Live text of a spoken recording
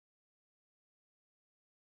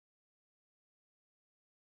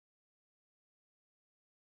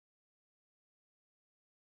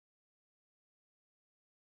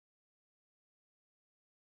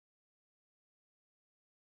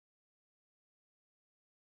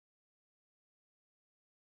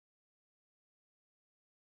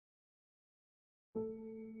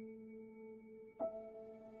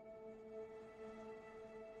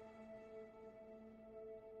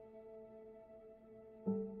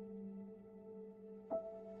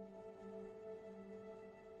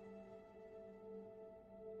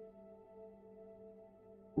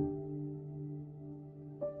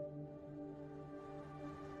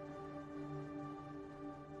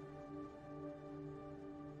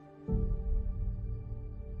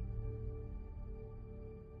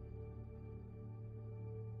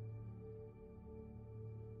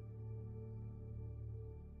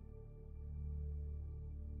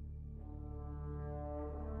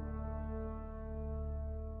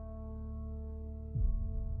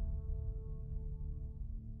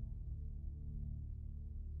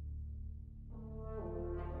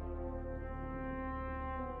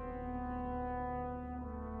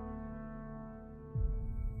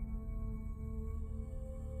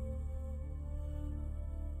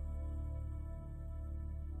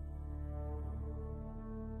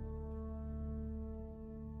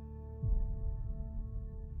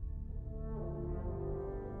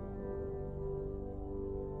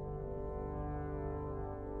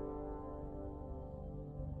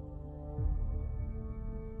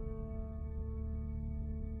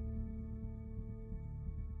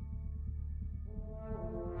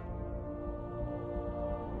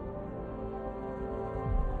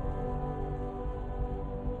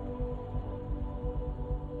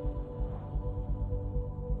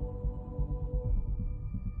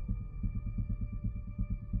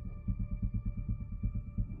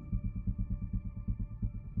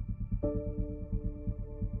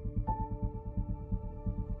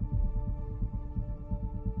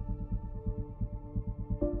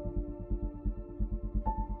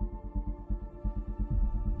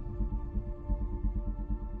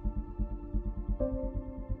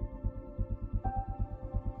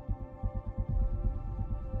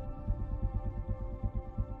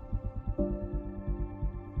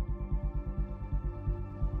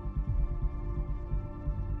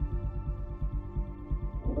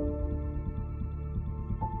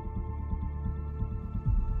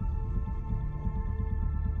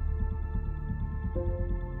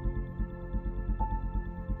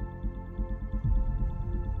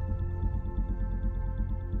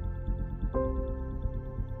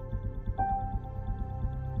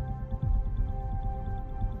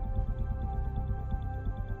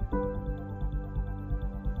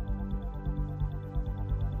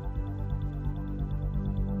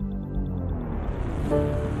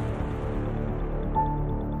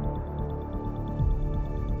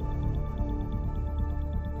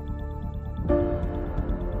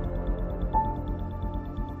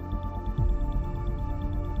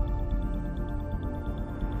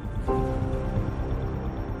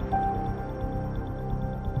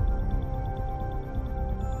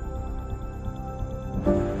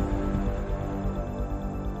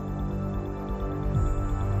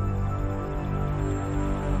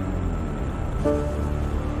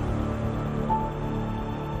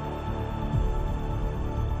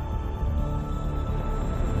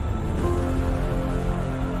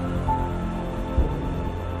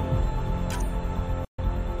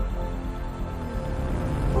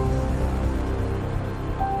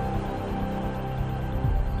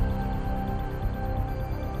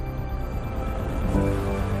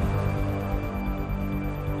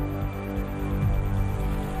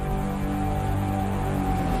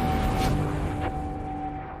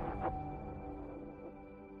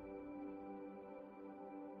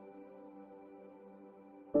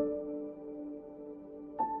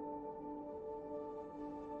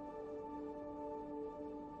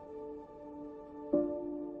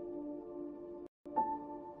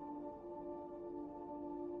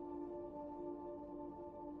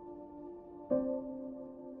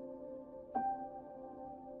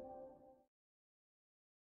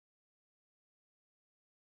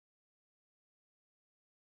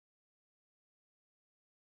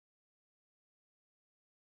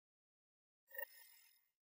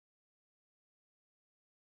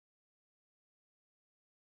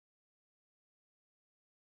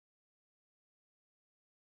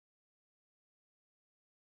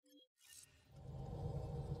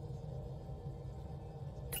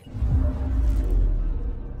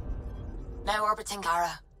Now orbiting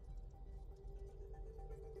Gara.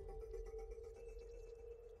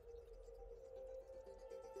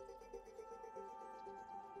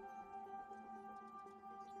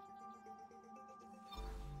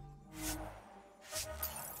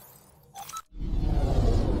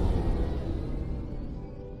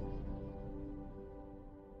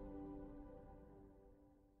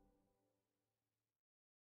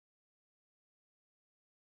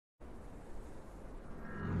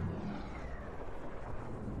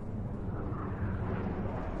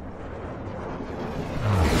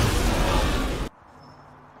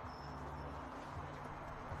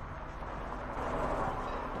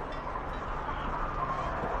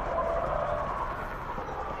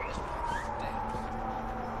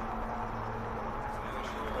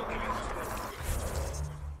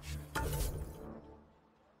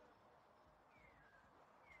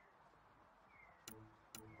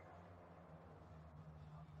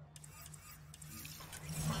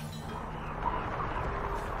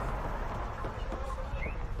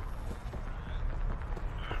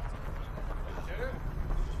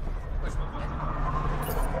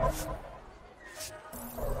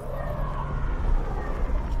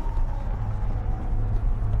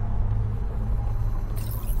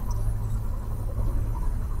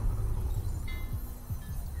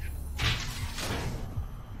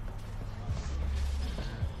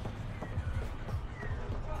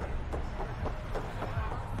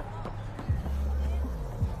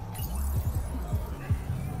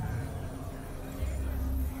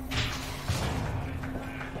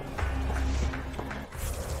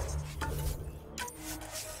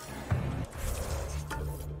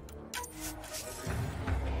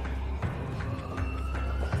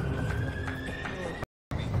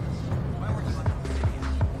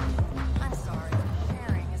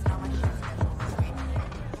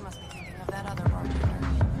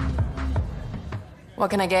 What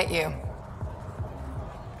can I get you?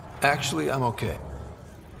 Actually, I'm okay.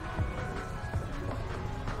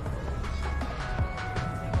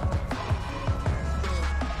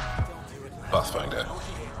 Pathfinder,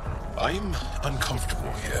 I'm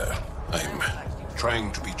uncomfortable here. I'm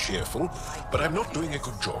trying to be cheerful, but I'm not doing a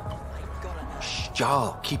good job. Shh,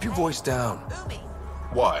 Jarl, keep your voice down.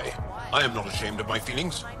 Why? I am not ashamed of my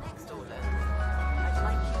feelings.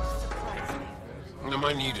 Am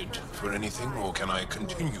I needed for anything, or can I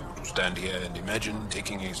continue to stand here and imagine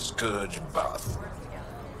taking a scourge bath?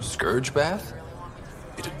 Scourge bath?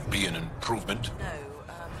 It'd be an improvement.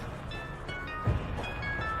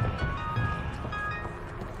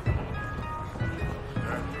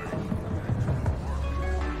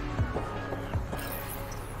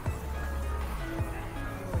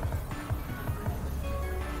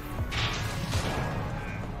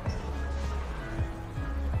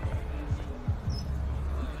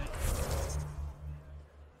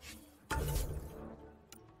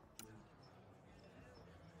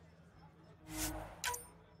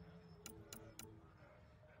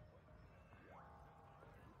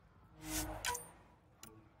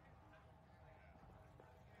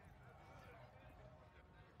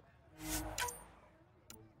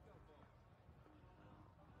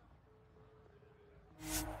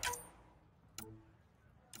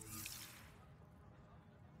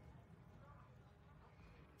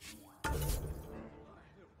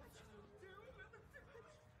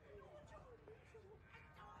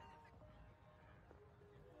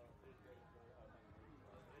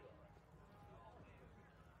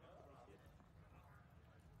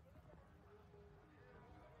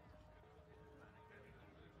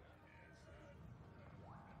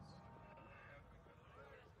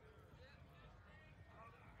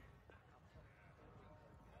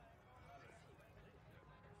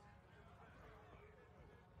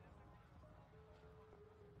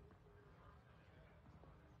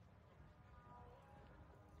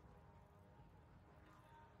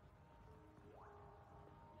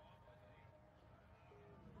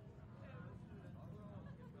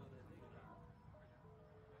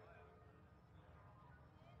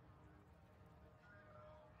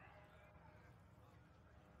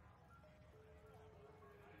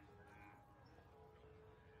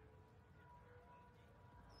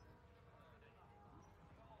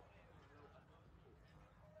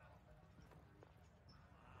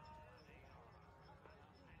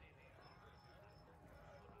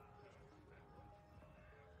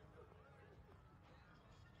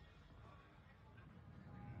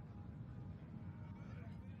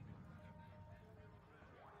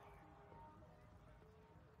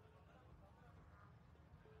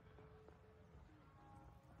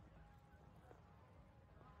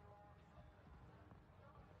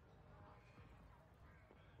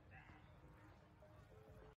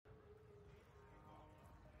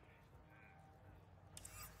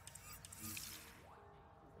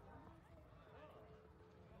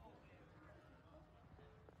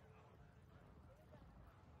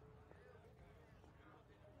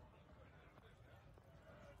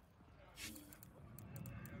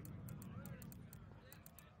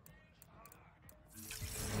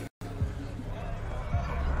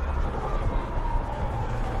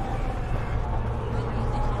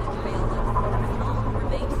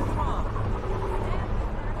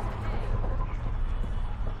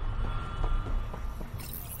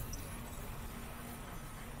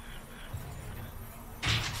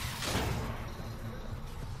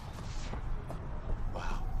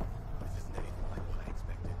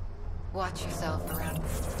 Watch yourself around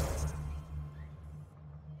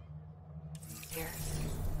here.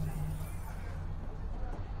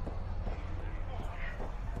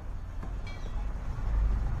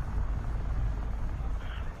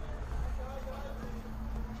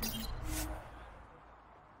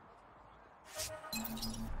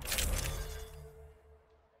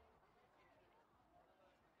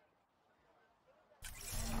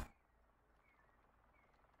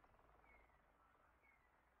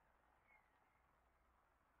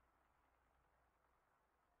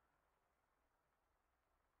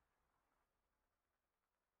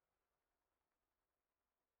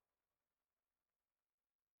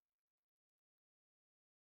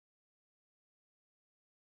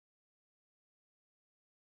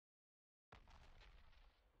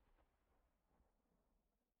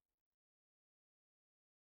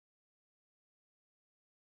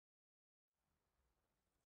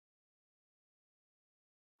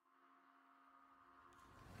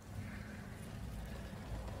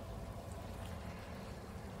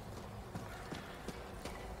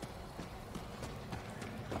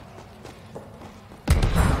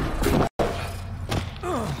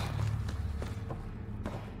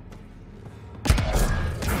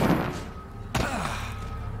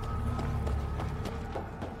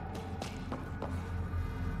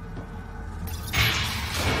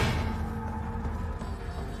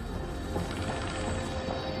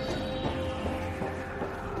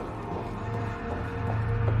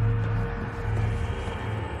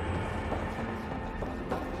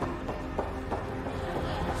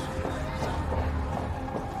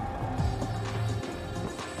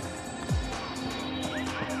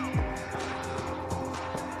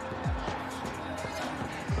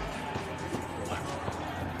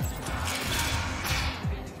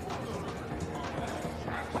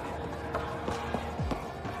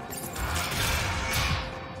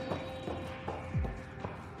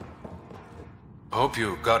 Hope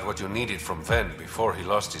you got what you needed from Ven before he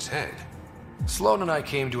lost his head. Sloan and I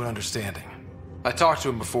came to an understanding. I talked to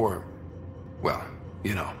him before... well,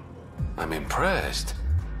 you know. I'm impressed.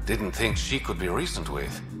 Didn't think she could be reasoned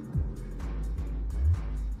with.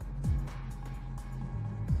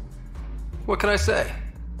 What can I say?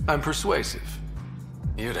 I'm persuasive.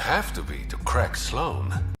 You'd have to be to crack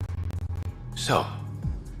Sloan. So,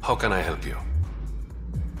 how can I help you?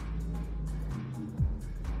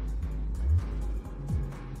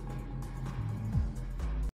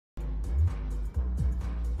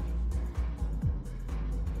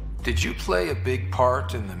 Did you play a big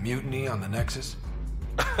part in the mutiny on the Nexus?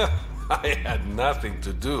 I had nothing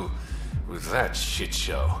to do with that shit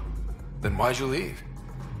show. Then why'd you leave?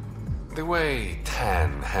 The way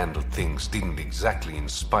Tan handled things didn't exactly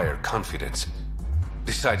inspire confidence.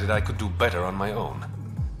 Decided I could do better on my own.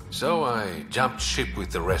 So I jumped ship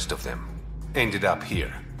with the rest of them. Ended up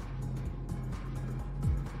here.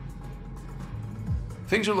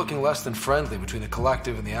 Things are looking less than friendly between the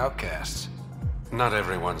Collective and the Outcasts. Not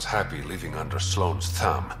everyone's happy living under Sloan's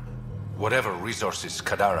thumb. Whatever resources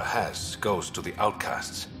Kadara has goes to the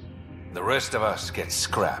outcasts. The rest of us get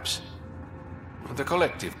scraps. The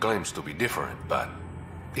Collective claims to be different, but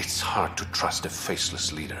it's hard to trust a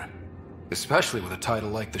faceless leader. Especially with a title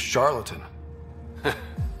like the Charlatan.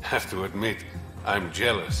 Have to admit, I'm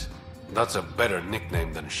jealous. That's a better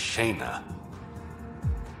nickname than Shayna.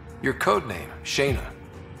 Your code name, Shayna.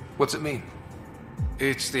 What's it mean?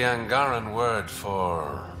 It's the Angaran word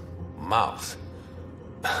for mouth.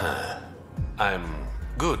 I'm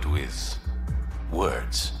good with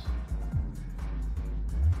words.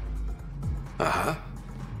 Uh-huh.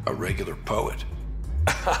 A regular poet.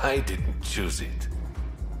 I didn't choose it.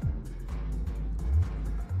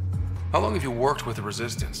 How long have you worked with the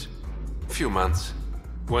Resistance? Few months.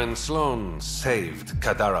 When Sloan saved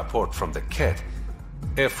Kadara Port from the Ket,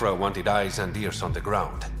 Ephra wanted eyes and ears on the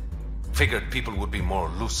ground. Figured people would be more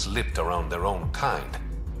loose-lipped around their own kind.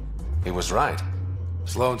 He was right.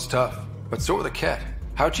 Sloan's tough, but so are the Ket.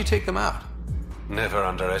 How'd she take them out? Never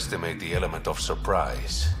underestimate the element of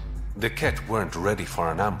surprise. The Ket weren't ready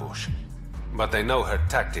for an ambush, but they know her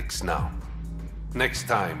tactics now. Next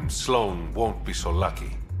time, Sloan won't be so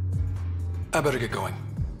lucky. I better get going.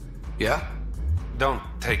 Yeah? Don't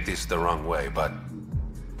take this the wrong way, but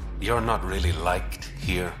you're not really liked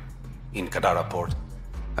here in Kadara Port.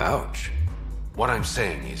 Ouch. What I'm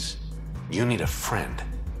saying is, you need a friend.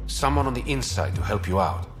 Someone on the inside to help you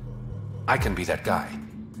out. I can be that guy.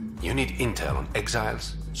 You need intel on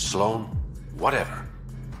exiles, Sloan, whatever.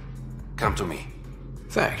 Come to me.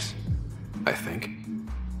 Thanks. I think.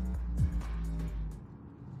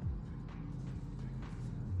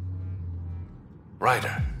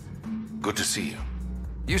 Ryder, good to see you.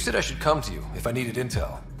 You said I should come to you if I needed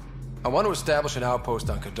intel. I want to establish an outpost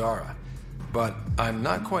on Kadara, but I'm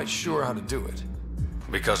not quite sure how to do it.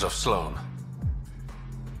 Because of Sloan.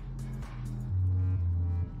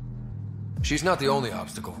 She's not the only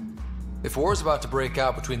obstacle. If war's about to break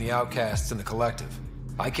out between the Outcasts and the Collective,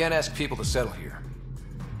 I can't ask people to settle here.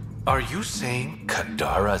 Are you saying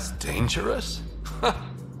Kadara's dangerous?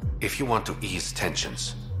 If you want to ease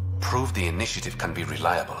tensions, prove the initiative can be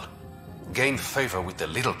reliable. Gain favor with the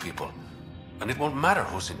little people, and it won't matter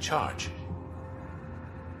who's in charge.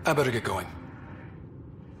 I better get going.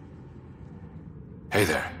 Hey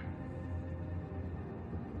there.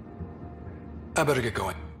 I better get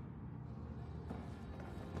going.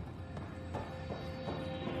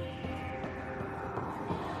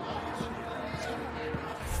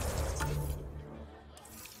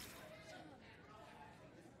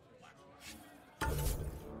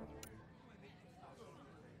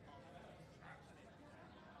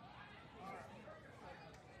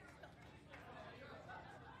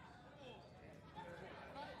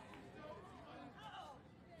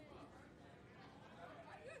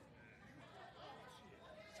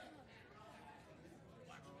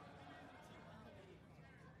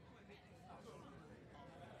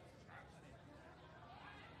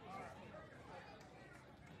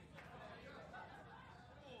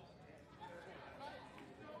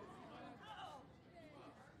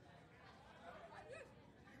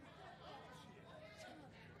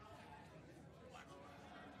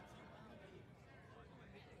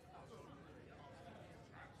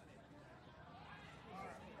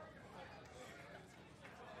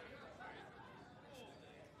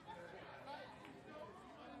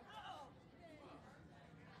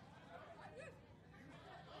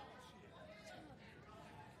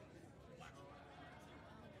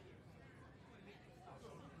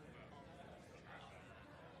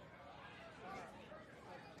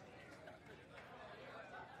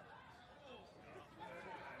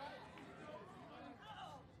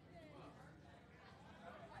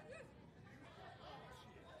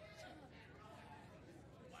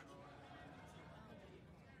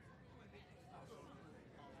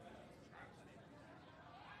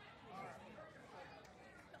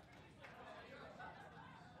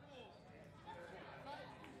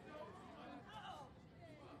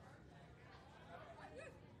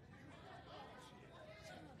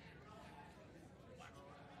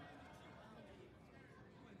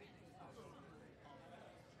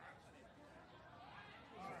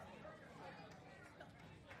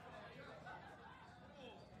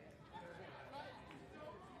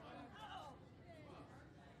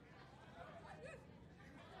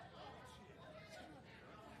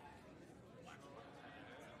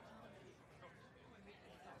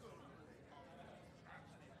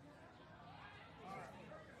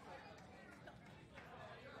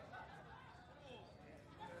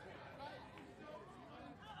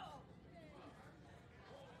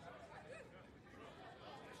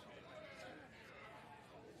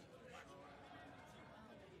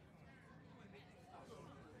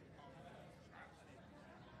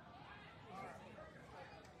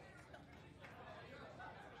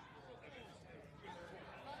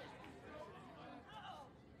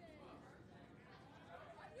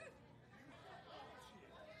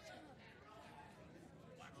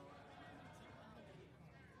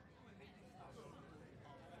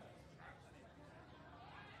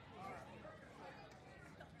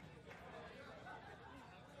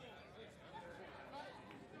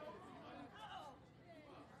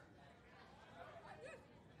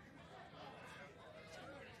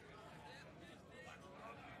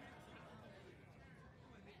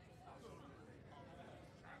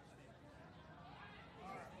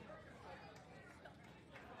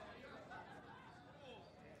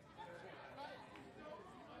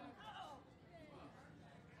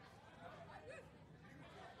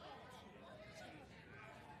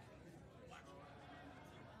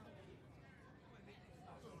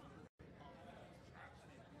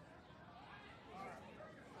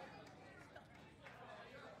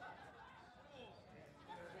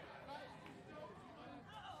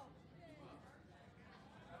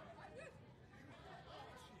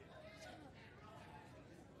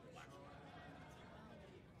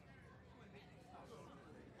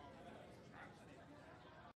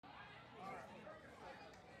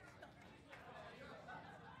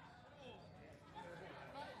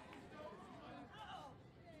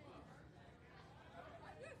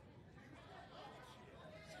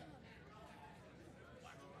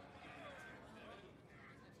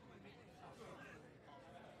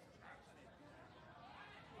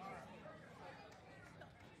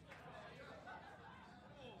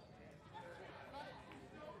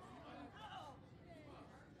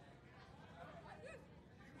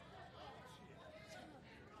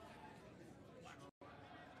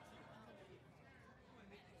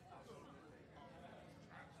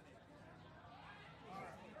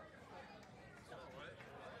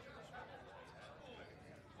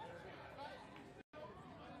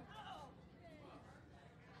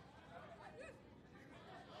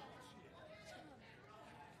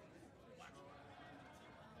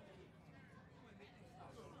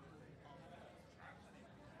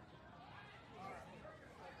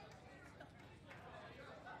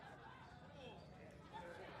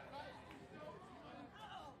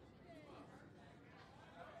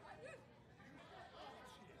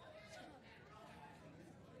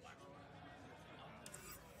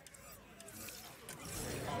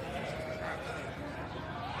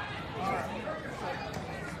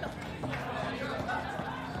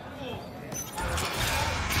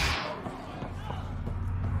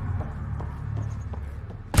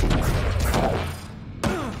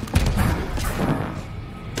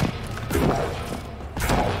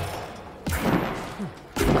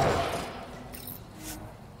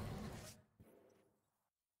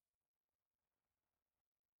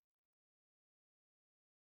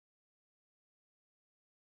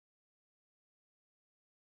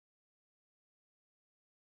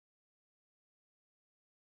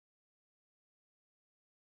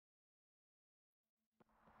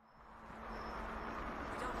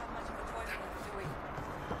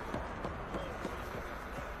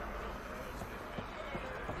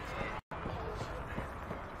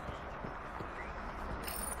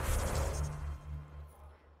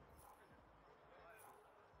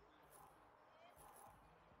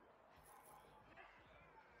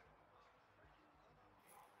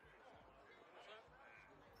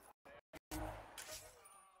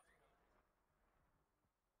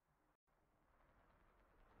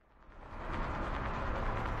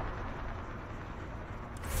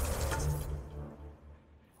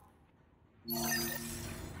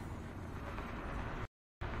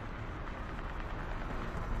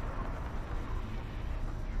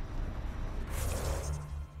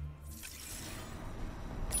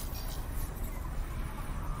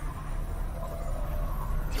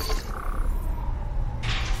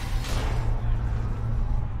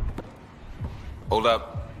 Hold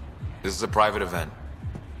up. This is a private event.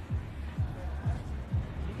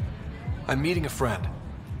 I'm meeting a friend.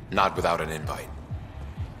 Not without an invite.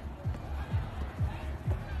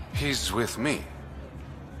 He's with me.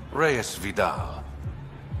 Reyes Vidal.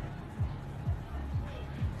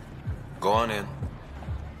 Go on in.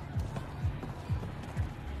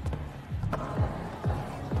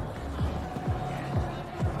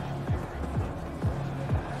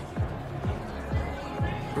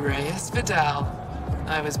 Reyes Vidal.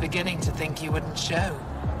 I was beginning to think you wouldn't show.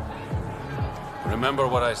 Remember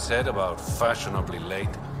what I said about fashionably late?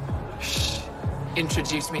 Shh.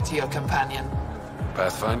 Introduce me to your companion.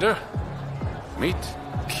 Pathfinder? Meet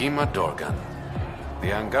Kima Dorgan, the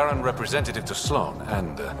Angaran representative to Sloan,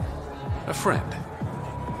 and a friend.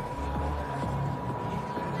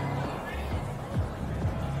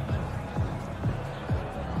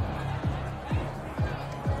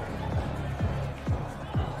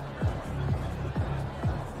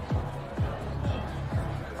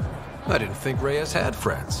 I didn't think Reyes had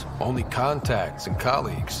friends. Only contacts and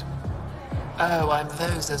colleagues. Oh, I'm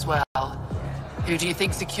those as well. Who do you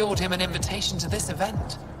think secured him an invitation to this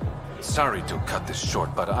event? Sorry to cut this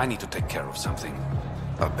short, but I need to take care of something.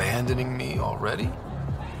 Abandoning me already?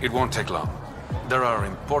 It won't take long. There are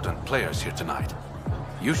important players here tonight.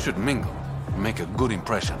 You should mingle, make a good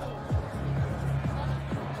impression.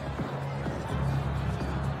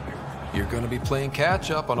 You're gonna be playing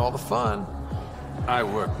catch-up on all the fun. I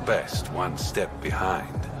work best one step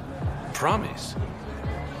behind. Promise.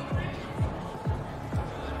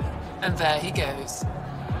 And there he goes.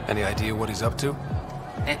 Any idea what he's up to?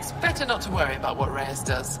 It's better not to worry about what Reyes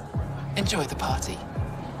does. Enjoy the party.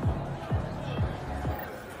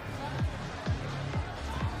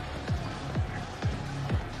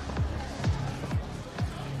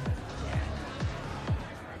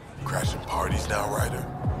 Crashing parties now, Ryder?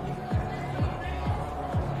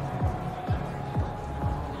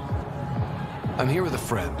 I'm here with a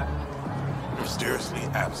friend. Mysteriously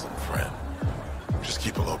absent friend. Just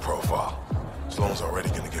keep a low profile. Sloan's already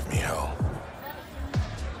gonna give me hell.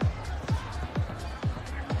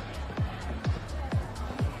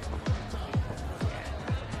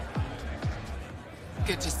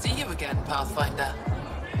 Good to see you again, Pathfinder.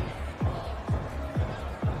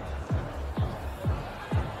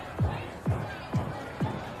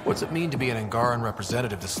 What's it mean to be an Angaran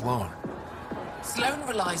representative to Sloan? Sloan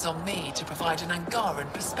relies on me to provide an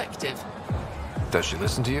Angaran perspective. Does she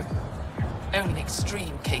listen to you? Only in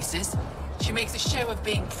extreme cases. She makes a show of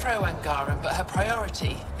being pro-Angaran, but her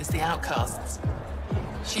priority is the outcasts.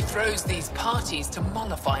 She throws these parties to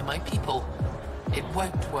mollify my people. It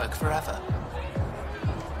won't work forever.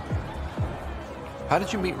 How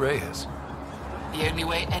did you meet Reyes? The only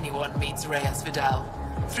way anyone meets Reyes Vidal.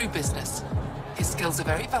 Through business. His skills are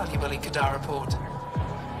very valuable in Kadara Port.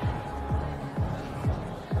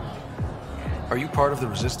 Are you part of the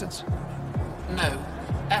Resistance? No.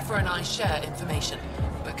 Aphra and I share information,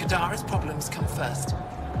 but Kadara's problems come first.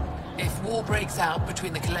 If war breaks out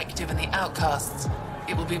between the Collective and the Outcasts,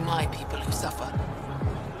 it will be my people who suffer.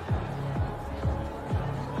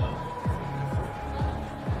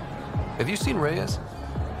 Have you seen Reyes?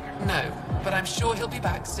 No, but I'm sure he'll be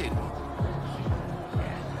back soon.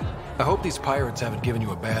 I hope these pirates haven't given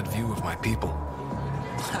you a bad view of my people.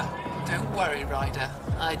 Don't worry, Ryder.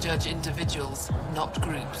 I judge individuals, not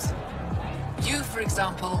groups. You, for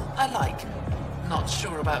example, I like. Not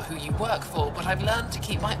sure about who you work for, but I've learned to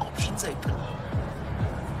keep my options open.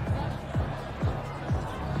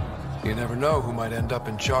 You never know who might end up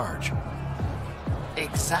in charge.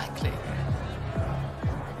 Exactly.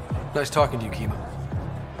 Nice talking to you, Kima.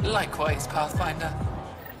 Likewise, Pathfinder.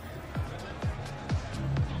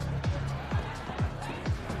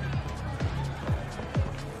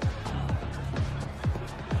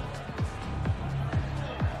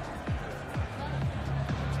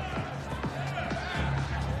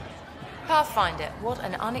 Pathfinder, what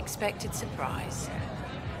an unexpected surprise.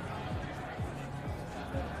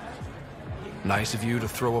 Nice of you to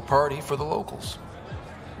throw a party for the locals.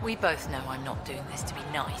 We both know I'm not doing this to be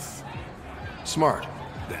nice. Smart,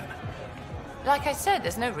 then. Like I said,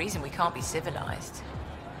 there's no reason we can't be civilized.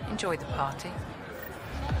 Enjoy the party.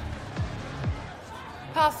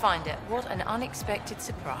 Pathfinder, what an unexpected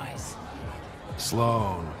surprise.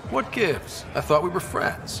 Sloan, what gives? I thought we were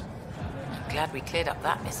friends. I'm glad we cleared up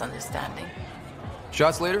that misunderstanding.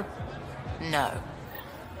 Shots later? No.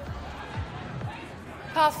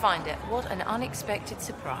 Pathfinder, what an unexpected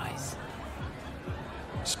surprise.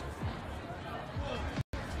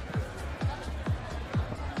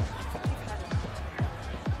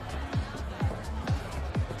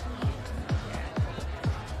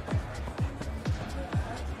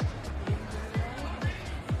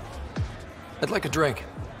 I'd like a drink.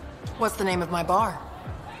 What's the name of my bar?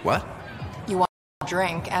 What? You want a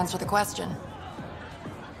drink? Answer the question.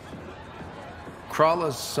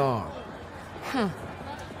 Krala's song.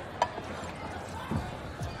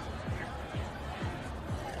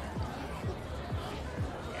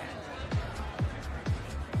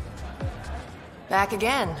 Back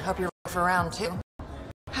again. Hope you're ready for round 2.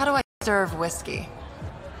 How do I serve whiskey?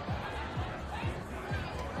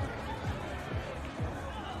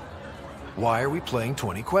 Why are we playing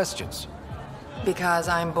 20 questions? Because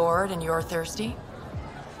I'm bored and you're thirsty?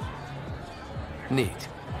 Neat.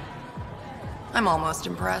 I'm almost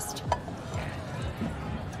impressed.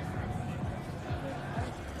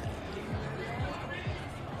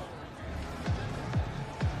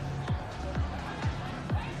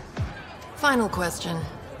 Final question.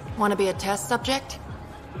 Want to be a test subject?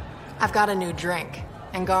 I've got a new drink.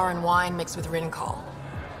 Angaran wine mixed with Rincol.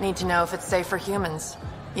 Need to know if it's safe for humans.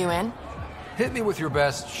 You in? Hit me with your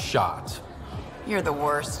best shot. You're the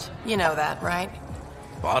worst. You know that, right?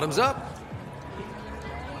 Bottoms up.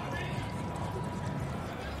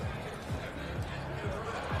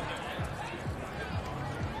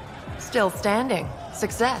 Still standing.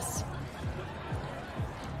 Success.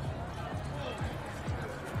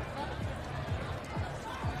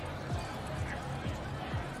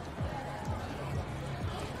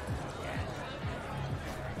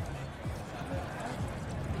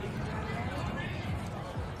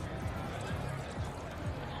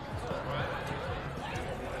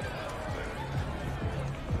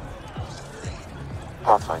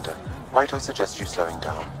 Pathfinder, might I suggest you slowing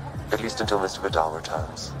down? At least until Mr. Vidal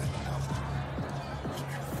returns.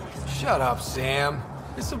 Shut up, Sam.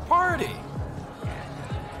 It's a party.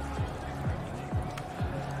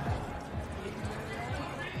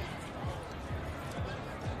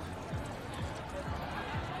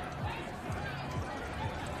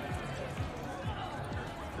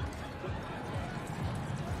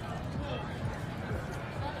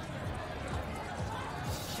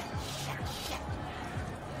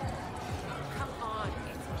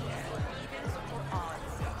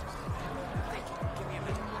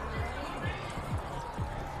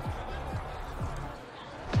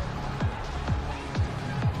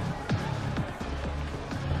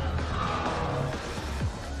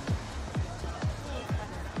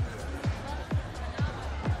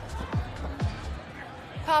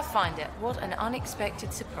 Pathfinder, what an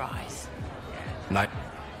unexpected surprise. Night.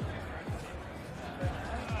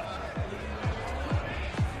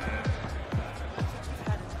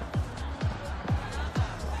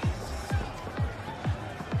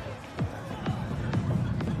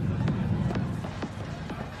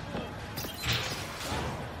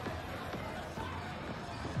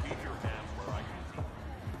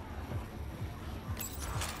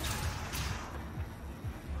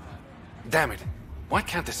 Damn it. Why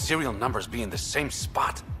can't the serial numbers be in the same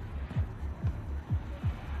spot?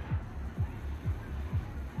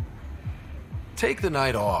 Take the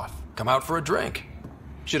night off. Come out for a drink.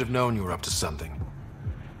 Should have known you were up to something.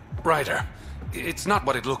 Ryder, it's not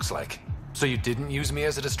what it looks like. So you didn't use me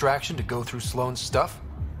as a distraction to go through Sloane's stuff?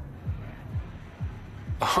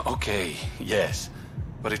 Okay, yes.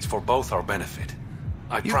 But it's for both our benefit.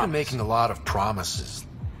 You've been making a lot of promises.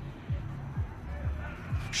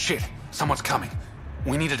 Shit, someone's coming.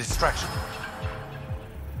 We need a distraction.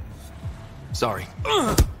 Sorry.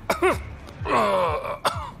 My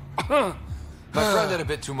friend had a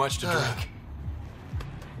bit too much to drink.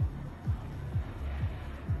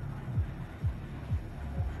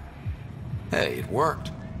 Hey, it worked.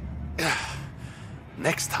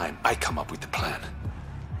 Next time, I come up with the plan.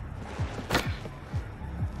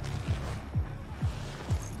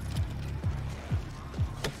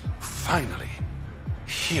 Finally.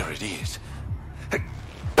 Here it is.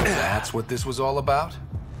 That's what this was all about?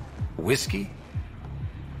 Whiskey?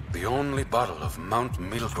 The only bottle of Mount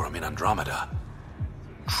Milgram in Andromeda.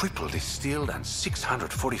 Triple distilled and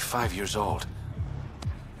 645 years old.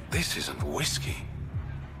 This isn't whiskey.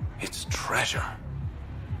 It's treasure.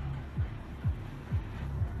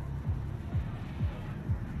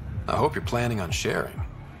 I hope you're planning on sharing.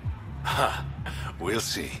 Ha! We'll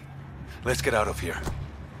see. Let's get out of here.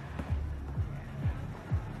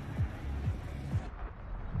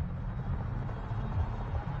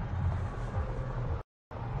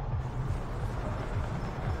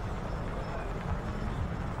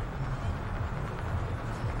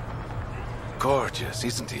 Gorgeous,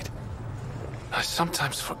 isn't it? I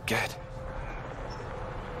sometimes forget.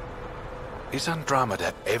 Is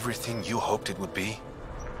Andromeda everything you hoped it would be?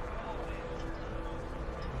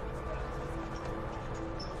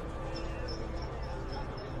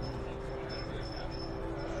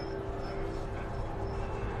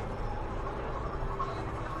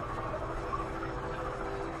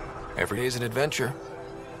 Every day's an adventure.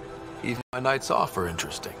 Even my nights off are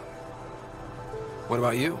interesting. What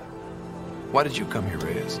about you? Why did you come here,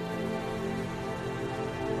 Reyes?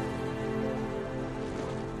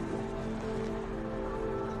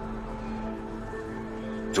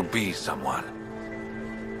 To be someone.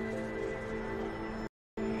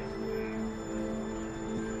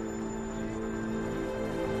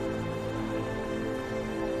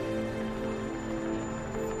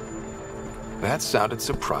 That sounded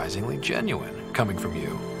surprisingly genuine, coming from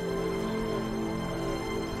you.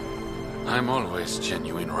 I'm always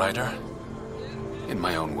genuine, Ryder. In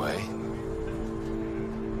my own way.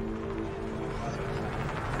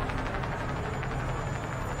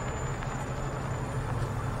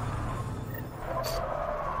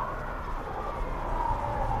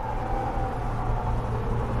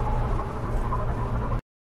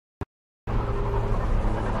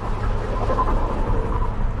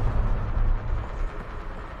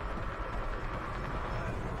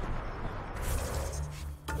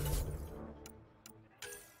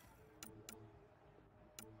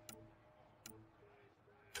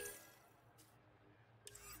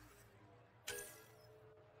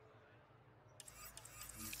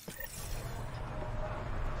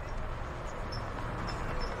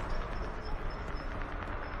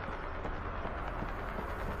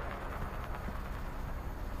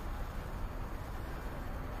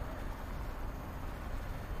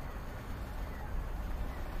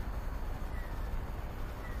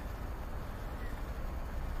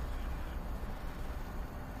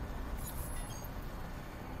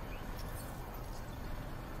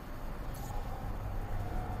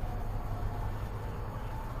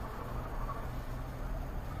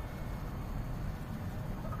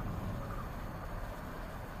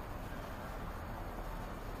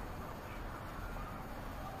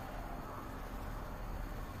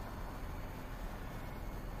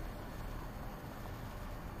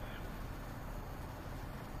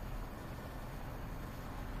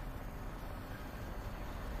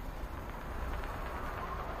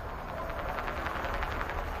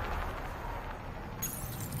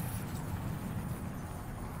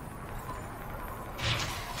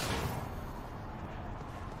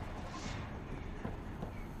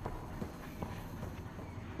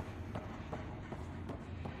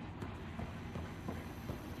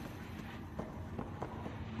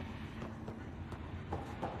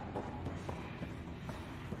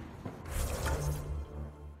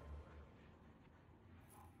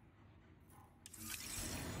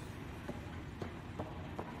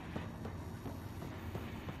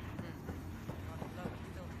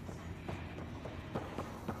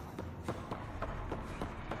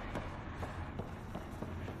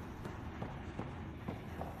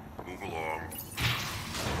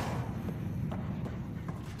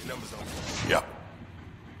 Yep.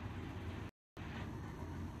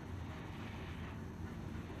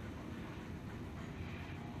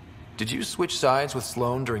 Did you switch sides with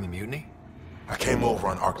Sloane during the mutiny? I came over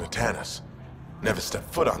on Arcnatanus. Never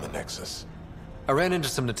stepped foot on the Nexus. I ran into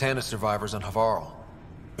some Natanus survivors on Havarl.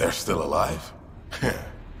 They're still alive?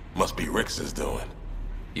 Must be Rix's doing.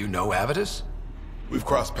 You know Avitus? We've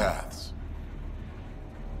crossed paths.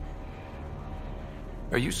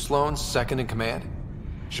 Are you Sloane's second in command?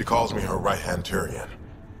 She calls me her right-hand Turian.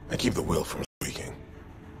 I keep the wheel from squeaking.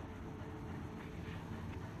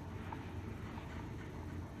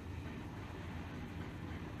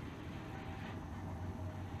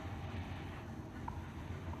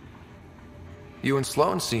 You and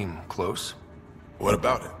Sloane seem close. What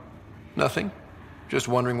about it? Nothing. Just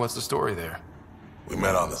wondering what's the story there. We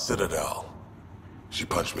met on the Citadel. She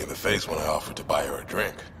punched me in the face when I offered to buy her a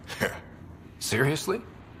drink. Seriously?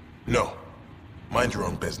 No. Mind your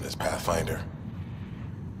own business, Pathfinder.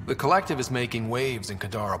 The Collective is making waves in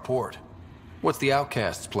Kadara Port. What's the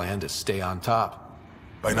Outcast's plan to stay on top?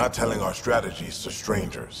 By not telling our strategies to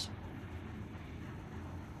strangers.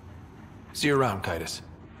 See you around, Kitus.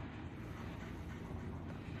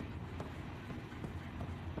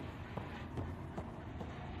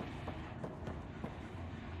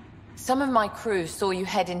 Some of my crew saw you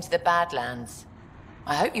head into the Badlands.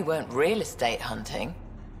 I hope you weren't real estate hunting.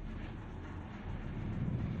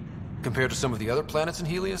 Compared to some of the other planets in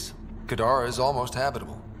Helios, Kadara is almost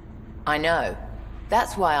habitable. I know.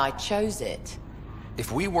 That's why I chose it.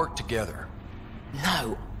 If we work together...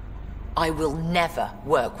 No. I will never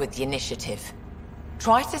work with the Initiative.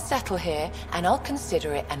 Try to settle here, and I'll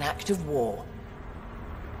consider it an act of war.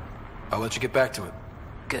 I'll let you get back to it.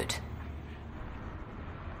 Good.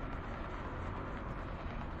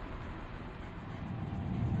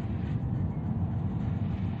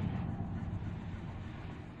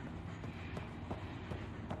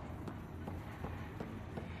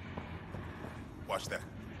 Watch that.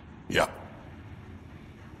 Yeah.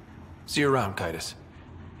 See you around, Titus.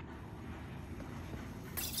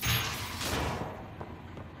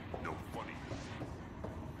 No funny.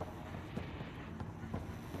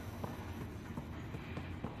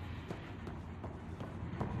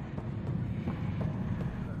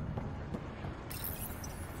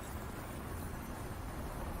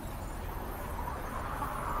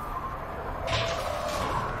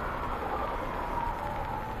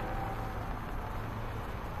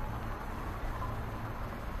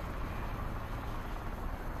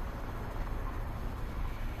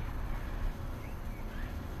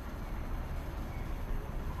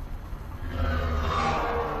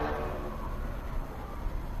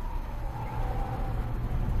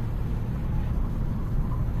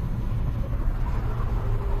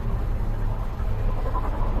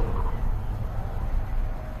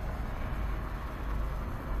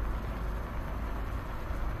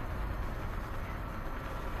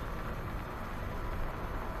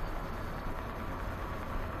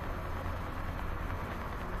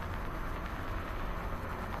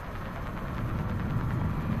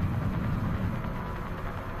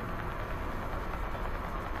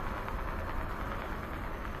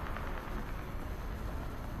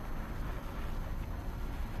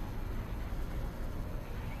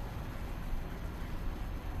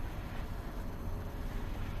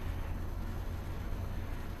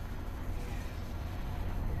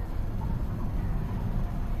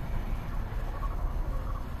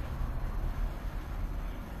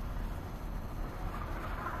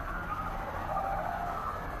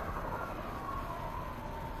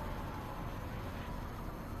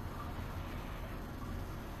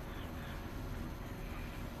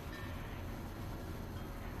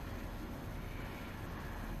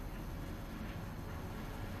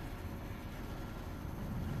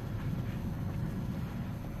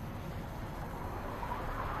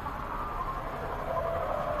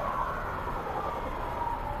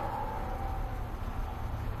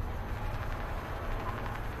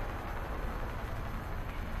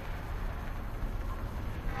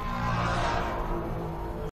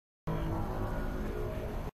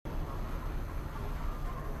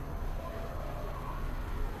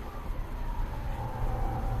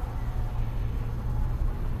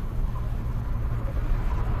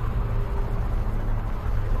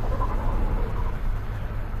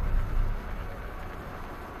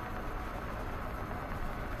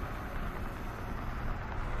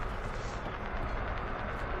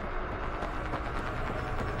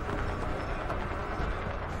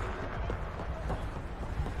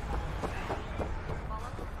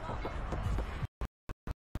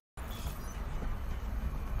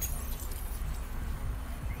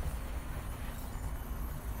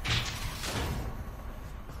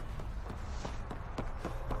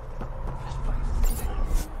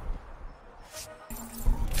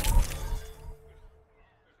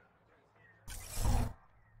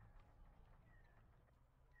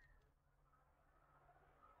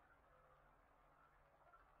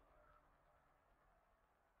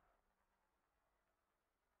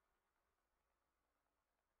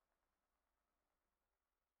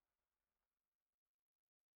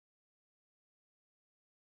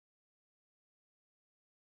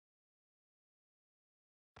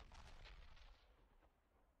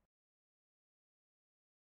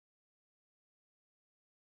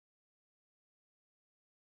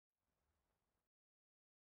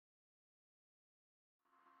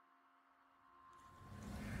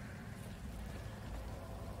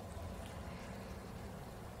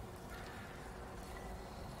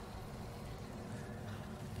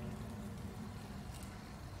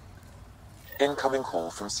 Incoming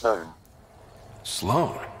call from Sloan.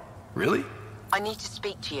 Sloan? Really? I need to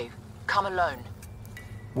speak to you. Come alone.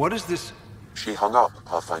 What is this? She hung up,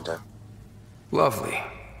 Pathfinder. Lovely.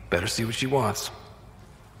 Better see what she wants.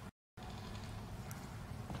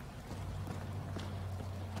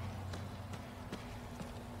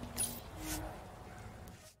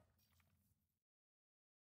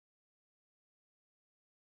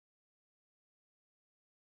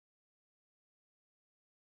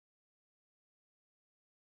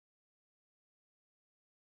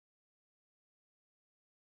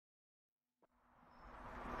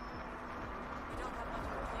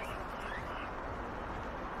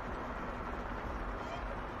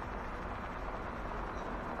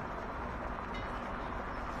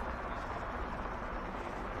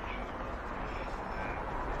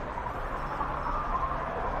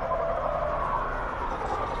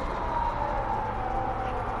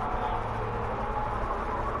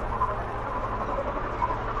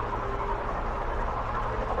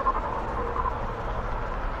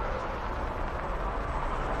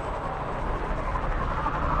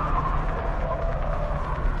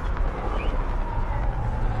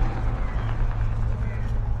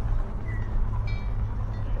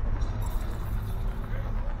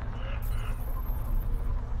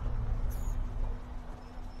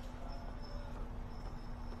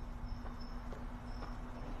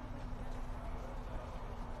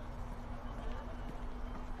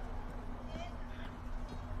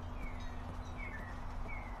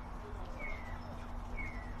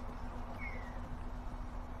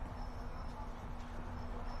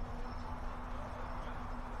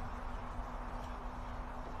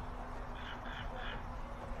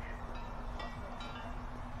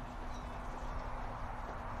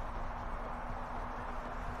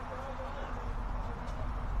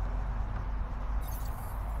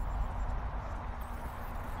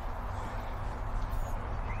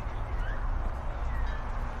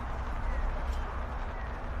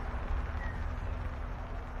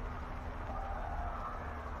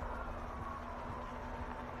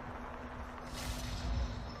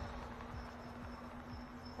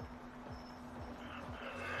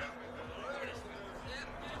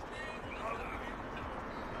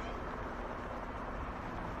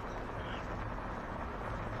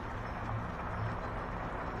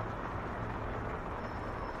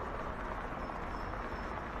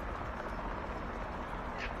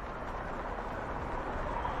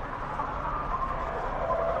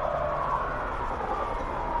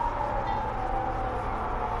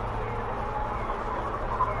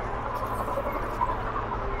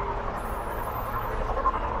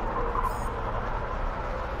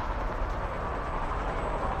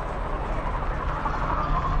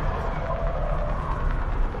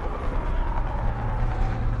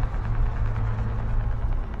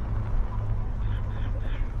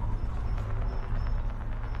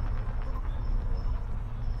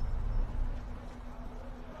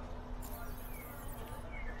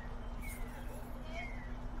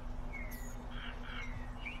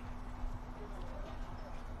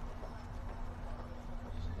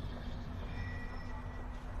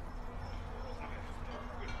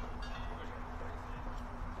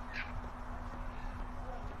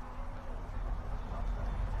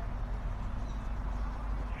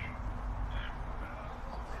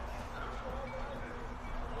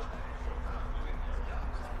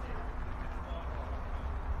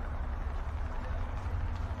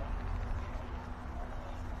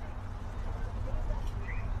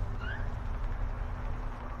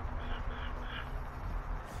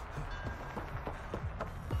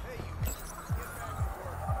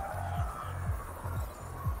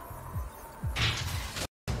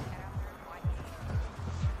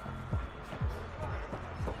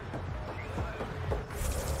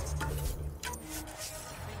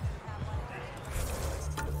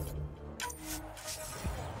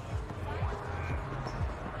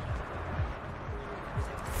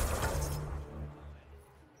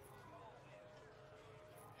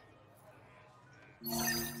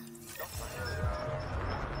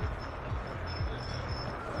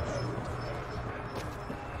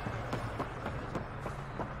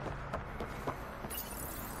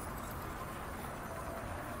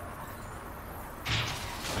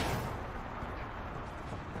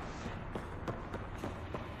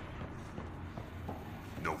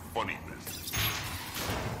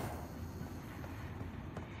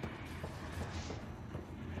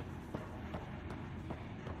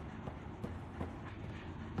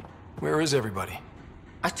 Where is everybody?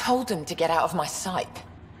 I told them to get out of my sight.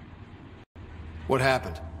 What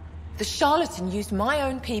happened? The charlatan used my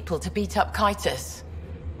own people to beat up Kitus.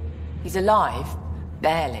 He's alive,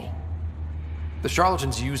 barely. The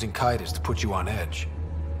charlatan's using Kitus to put you on edge.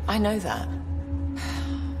 I know that.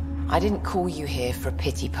 I didn't call you here for a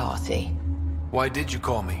pity party. Why did you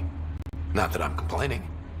call me? Not that I'm complaining.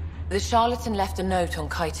 The charlatan left a note on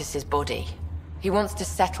Kitus's body. He wants to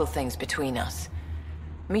settle things between us.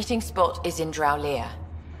 Meeting spot is in Drowlear.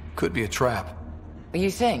 Could be a trap. You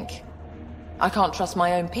think? I can't trust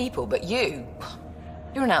my own people, but you're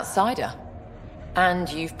an outsider. And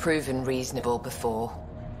you've proven reasonable before.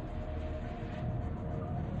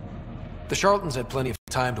 The charlatans had plenty of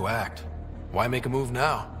time to act. Why make a move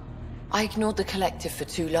now? I ignored the Collective for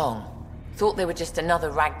too long. Thought they were just another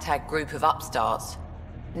ragtag group of upstarts.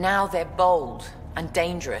 Now they're bold and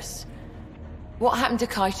dangerous. What happened to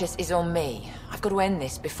Kitus is on me. I've got to end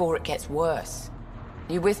this before it gets worse.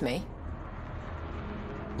 You with me?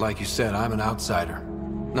 Like you said, I'm an outsider.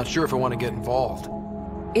 Not sure if I want to get involved.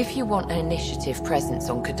 If you want an initiative presence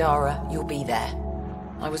on Kadara, you'll be there.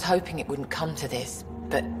 I was hoping it wouldn't come to this,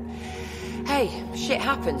 but... Hey, shit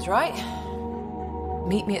happens, right?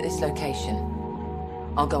 Meet me at this location.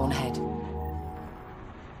 I'll go on ahead.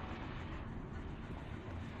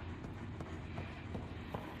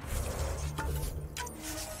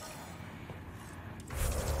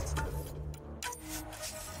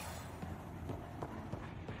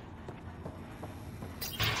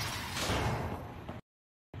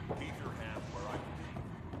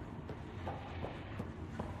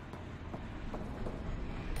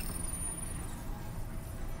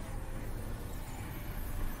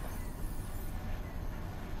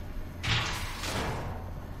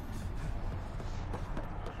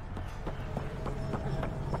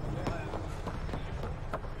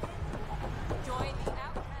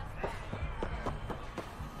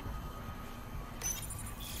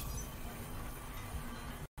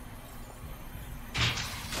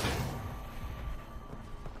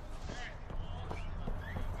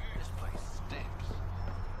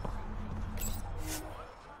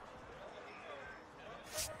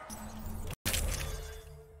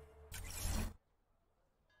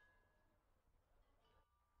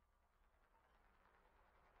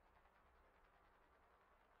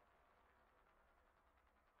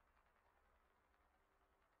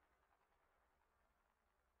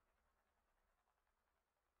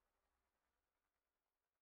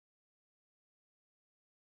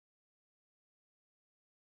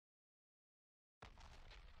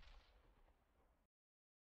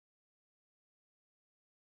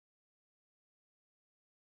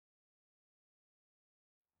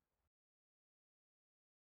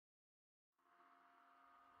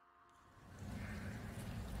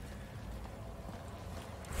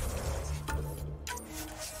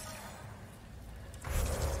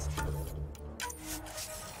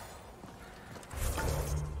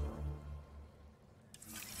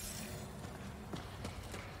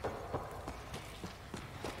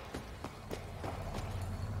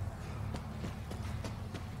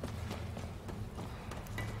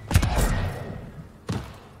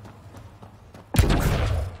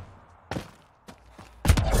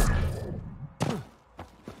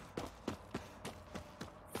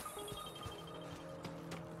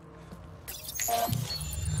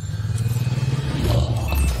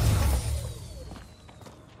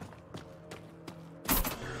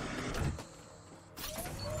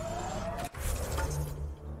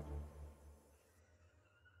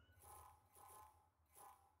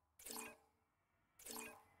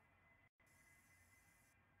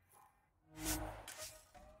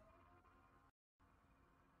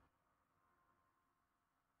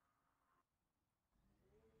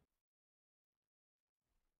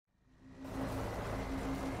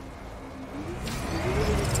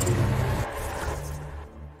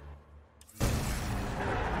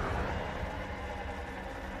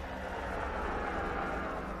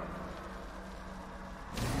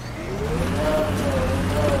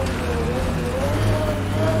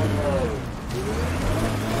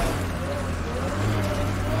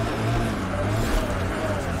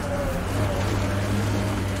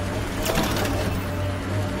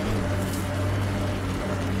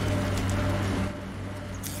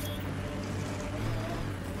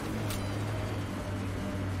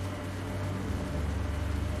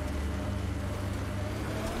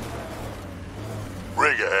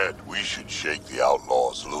 Rig ahead. We should shake the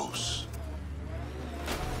outlaws loose.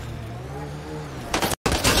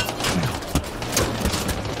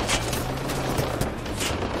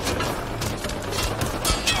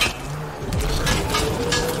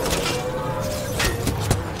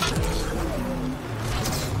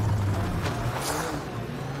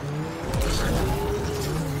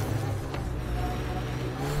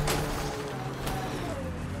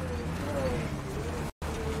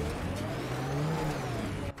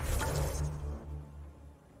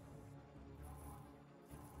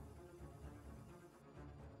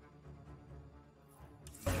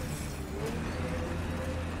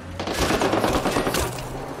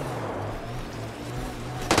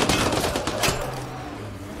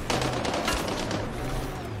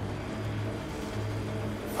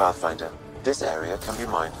 Pathfinder, this area can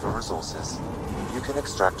be mined for resources. You can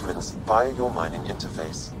extract minerals via your mining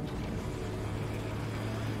interface.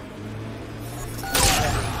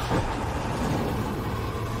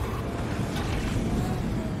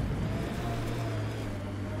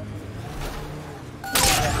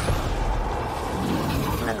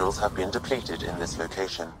 Minerals have been depleted in this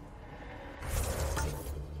location.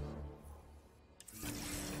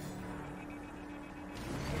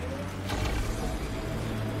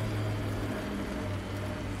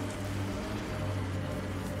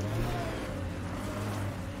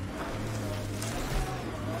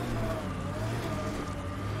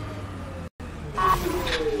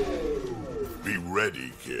 Be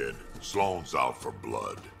ready, kid. Sloane's out for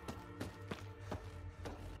blood.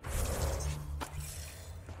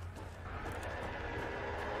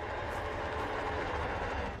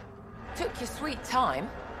 Took your sweet time.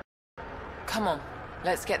 Come on,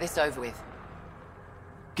 let's get this over with.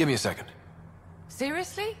 Give me a second.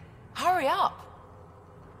 Seriously? Hurry up!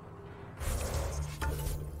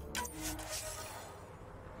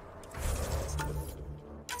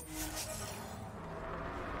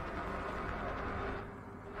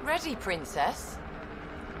 Ready, princess?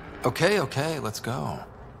 Okay, let's go.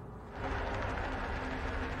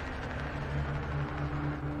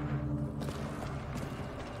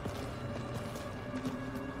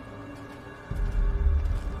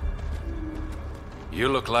 You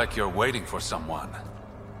look like you're waiting for someone.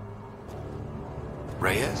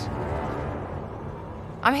 Reyes?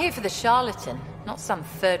 I'm here for the charlatan, not some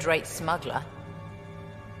third-rate smuggler.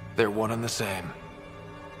 They're one and the same.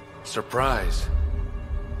 Surprise.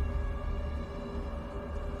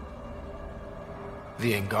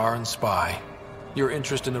 The Angaran spy. Your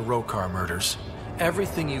interest in the Rokar murders.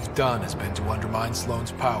 Everything you've done has been to undermine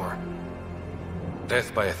Sloane's power.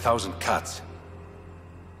 Death by 1,000 cuts.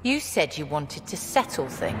 You said you wanted to settle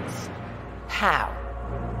things. How?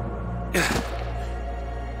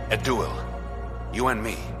 A duel. You and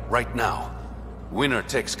me, right now. Winner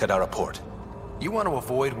takes Kadara Port. You want to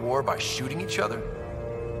avoid war by shooting each other?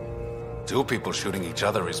 2 people shooting each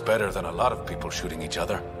other is better than a lot of people shooting each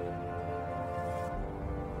other.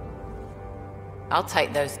 I'll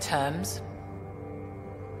take those terms.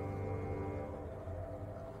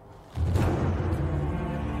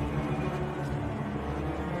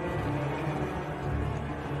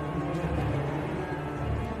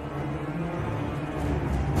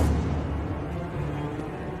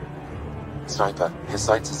 Sniper, his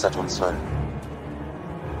sights are set on Sloane.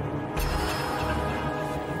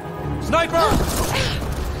 Sniper!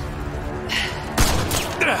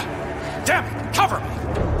 Damn it! Cover me!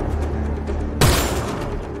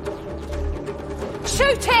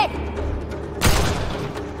 Shoot him!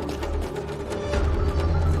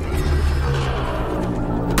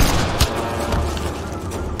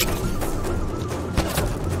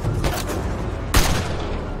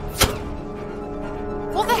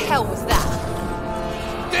 What the hell was that?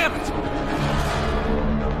 Damn it!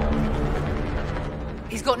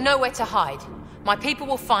 He's got nowhere to hide. My people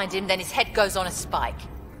will find him, then his head goes on a spike.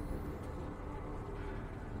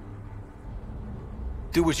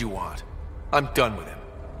 Do what you want. I'm done with him.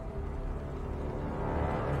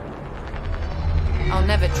 I'll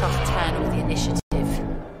never trust Tan or the initiative.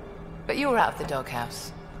 But you're out of the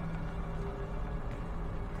doghouse.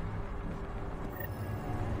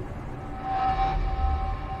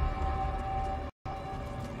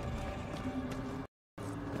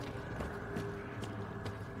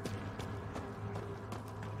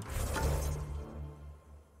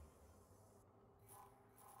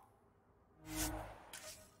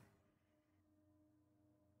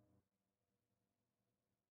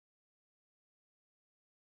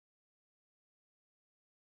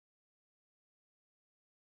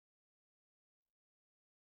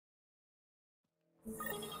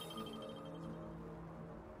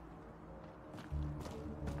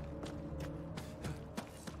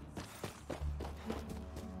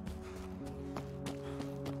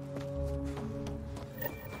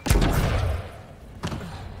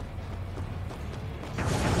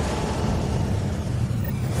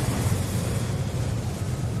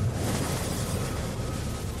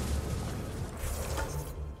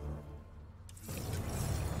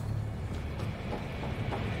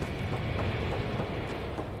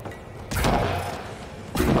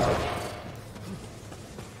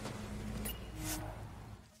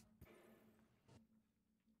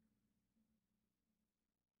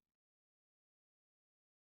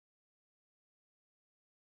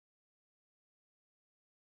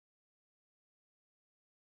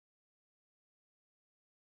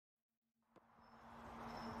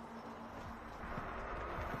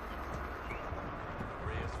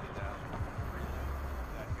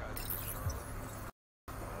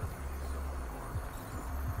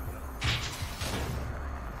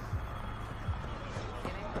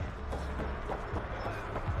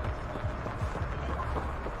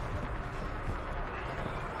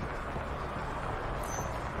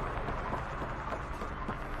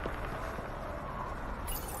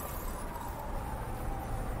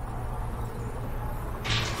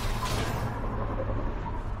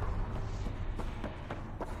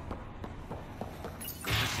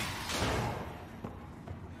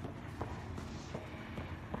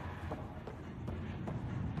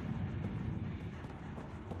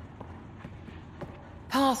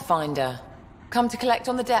 Pathfinder. Come to collect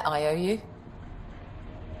on the debt I owe you?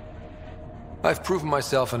 I've proven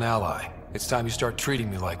myself an ally. It's time you start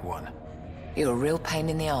treating me like one. You're a real pain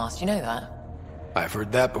in the arse, you know that? I've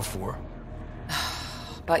heard that before.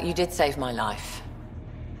 But you did save my life.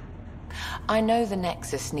 I know the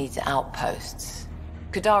Nexus needs outposts.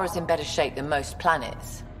 Kadara's in better shape than most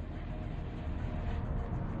planets.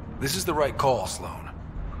 This is the right call, Sloan.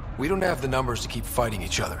 We don't have the numbers to keep fighting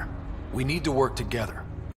each other. We need to work together.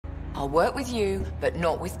 I'll work with you, but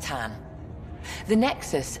not with Tan. The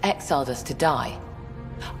Nexus exiled us to die.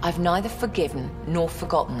 I've neither forgiven nor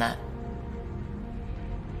forgotten that.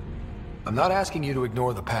 I'm not asking you to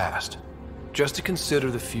ignore the past, just to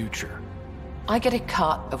consider the future. I get a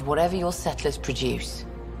cut of whatever your settlers produce.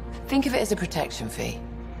 Think of it as a protection fee.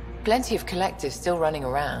 Plenty of collectives still running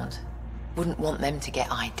around. Wouldn't want them to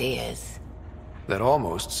get ideas. That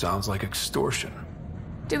almost sounds like extortion.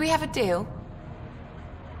 Do we have a deal?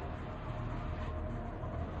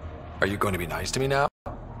 Are you going to be nice to me now?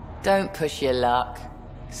 Don't push your luck,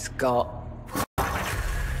 Scott.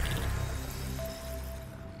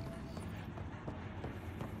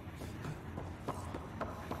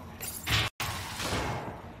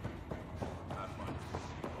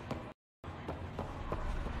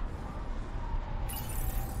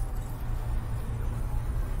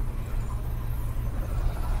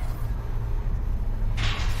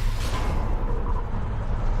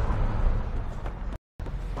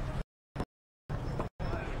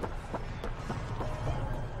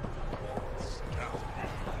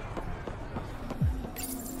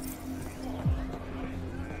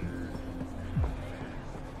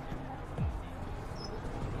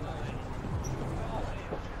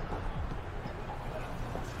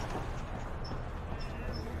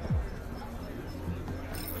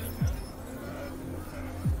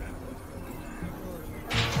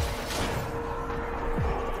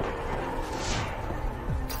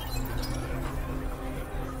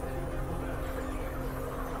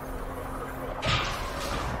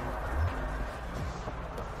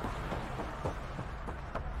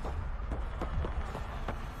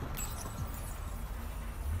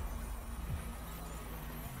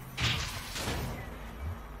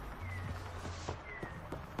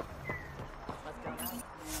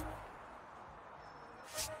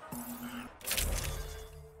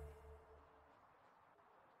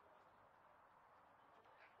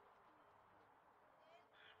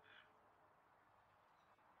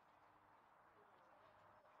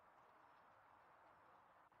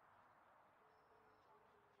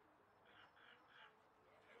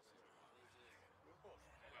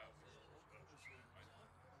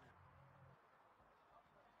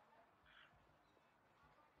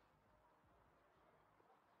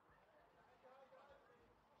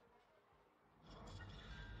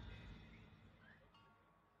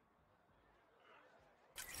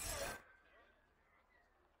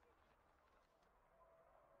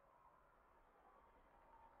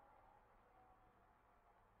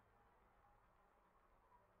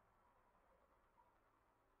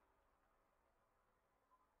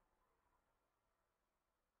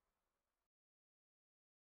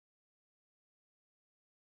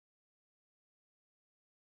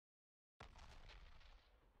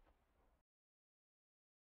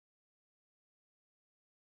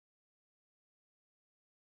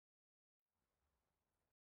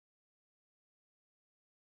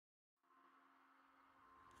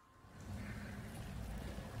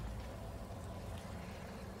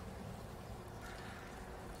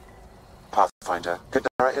 Pathfinder,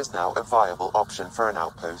 Kadara is now a viable option for an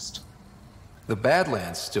outpost. The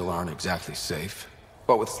Badlands still aren't exactly safe,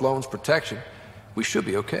 but with Sloane's protection, we should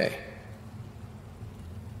be okay.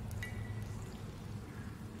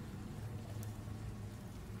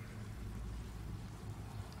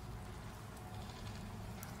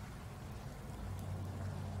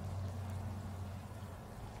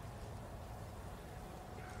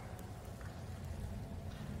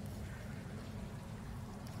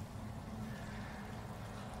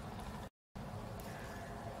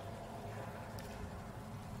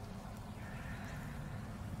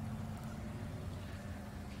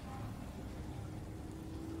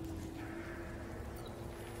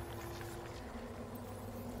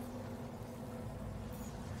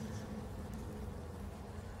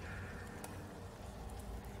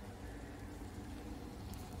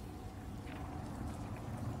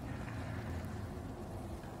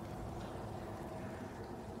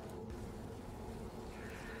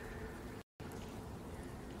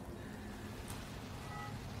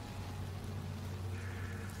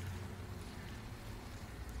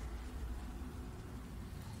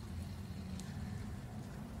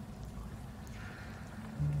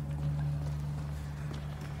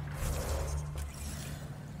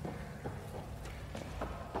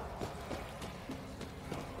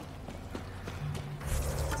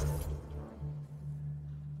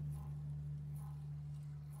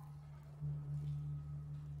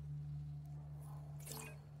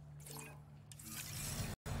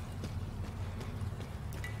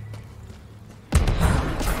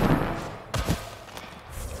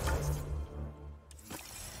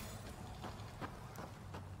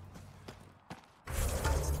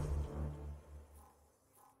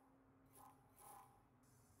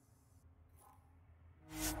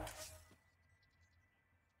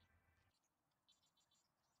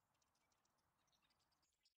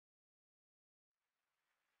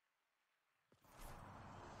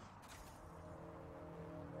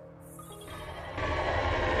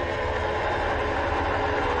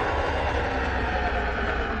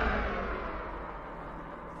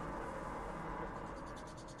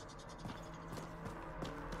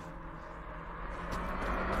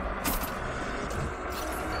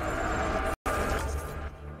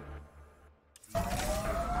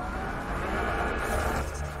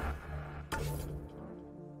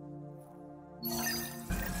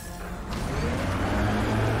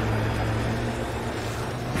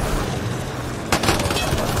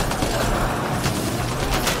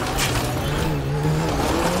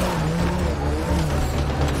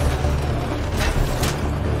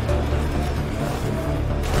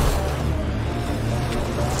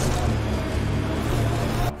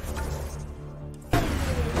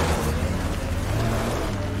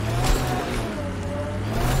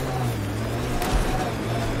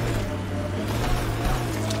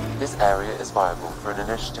 This area is viable for an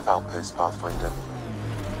initiative outpost, Pathfinder.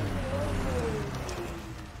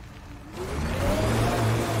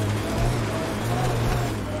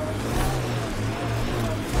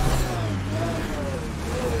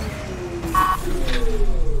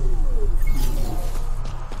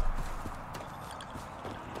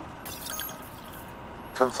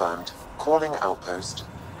 Confirmed. Calling outpost.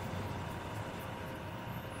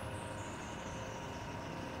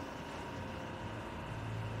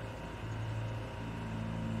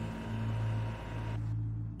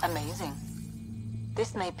 Amazing.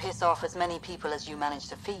 This may piss off as many people as you manage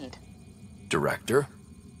to feed. Director,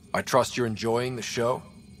 I trust you're enjoying the show?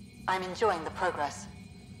 I'm enjoying the progress.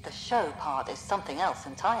 The show part is something else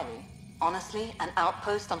entirely. Honestly, an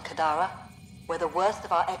outpost on Kadara, where the worst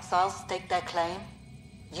of our exiles stake their claim,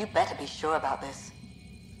 you better be sure about this.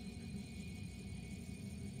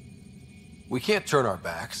 We can't turn our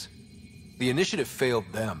backs. The initiative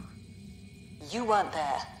failed them. You weren't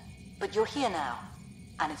there, but you're here now,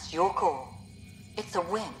 and it's your call. It's a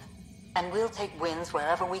win, and we'll take wins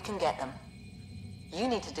wherever we can get them. You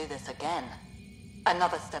need to do this again.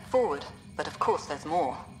 Another step forward, but of course there's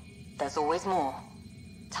more. There's always more.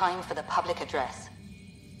 Time for the public address.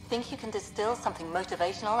 Think you can distill something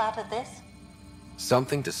motivational out of this?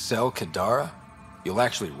 Something to sell Kadara? You'll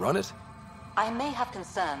actually run it? I may have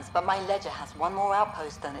concerns, but my ledger has one more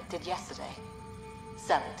outpost than it did yesterday.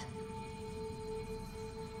 Sell it.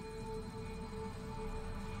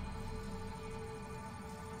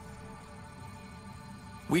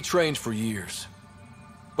 We trained for years.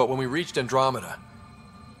 But when we reached Andromeda,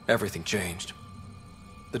 everything changed.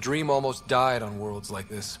 The dream almost died on worlds like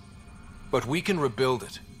this. But we can rebuild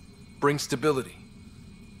it. Bring stability.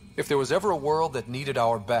 If there was ever a world that needed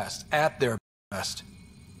our best, at their best,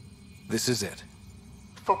 this is it.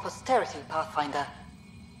 For posterity, Pathfinder.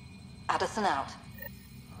 Addison out.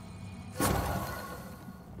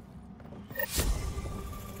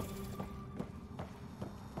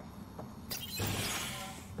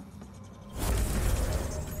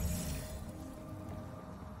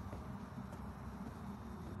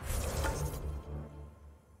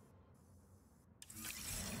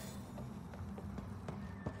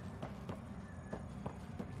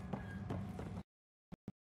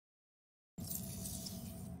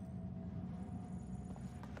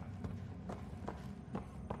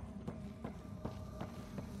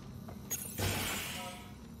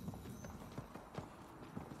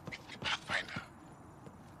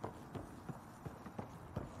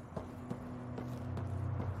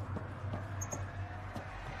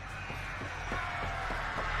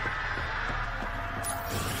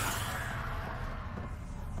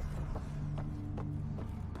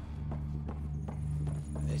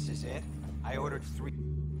 This is it. I ordered 3.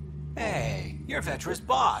 Hey, you're Vetra's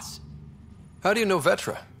boss. How do you know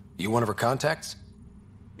Vetra? You one of her contacts?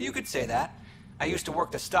 You could say that. I used to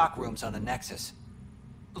work the stock rooms on the Nexus.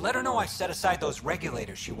 Let her know I set aside those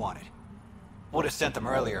regulators she wanted. Would have sent them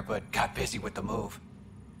earlier, but got busy with the move.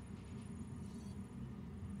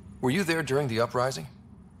 Were you there during the uprising?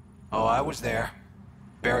 Oh, I was there.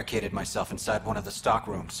 Barricaded myself inside one of the stock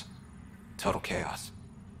rooms. Total chaos.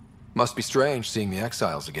 Must be strange seeing the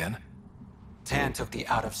exiles again. Tan took the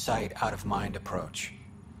out-of-sight, out-of-mind approach.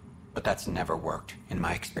 But that's never worked, in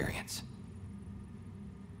my experience.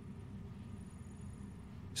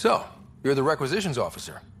 So, you're the requisitions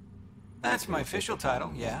officer. That's my official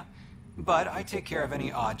title, yeah. But I take care of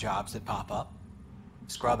any odd jobs that pop up.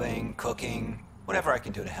 Scrubbing, cooking, whatever I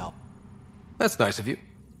can do to help. That's nice of you.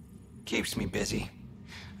 Keeps me busy.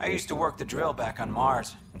 I used to work the drill back on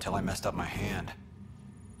Mars until I messed up my hand.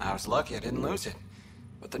 I was lucky I didn't lose it,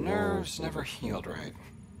 but the nerves never healed right.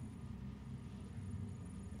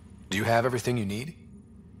 Do you have everything you need?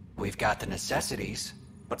 We've got the necessities,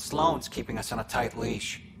 but Sloane's keeping us on a tight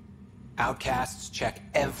leash. Outcasts check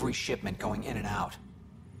every shipment going in and out.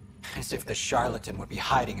 As if the charlatan would be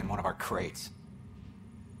hiding in one of our crates.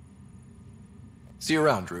 See you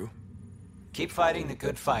around, Drew. Keep fighting the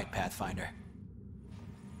good fight, Pathfinder.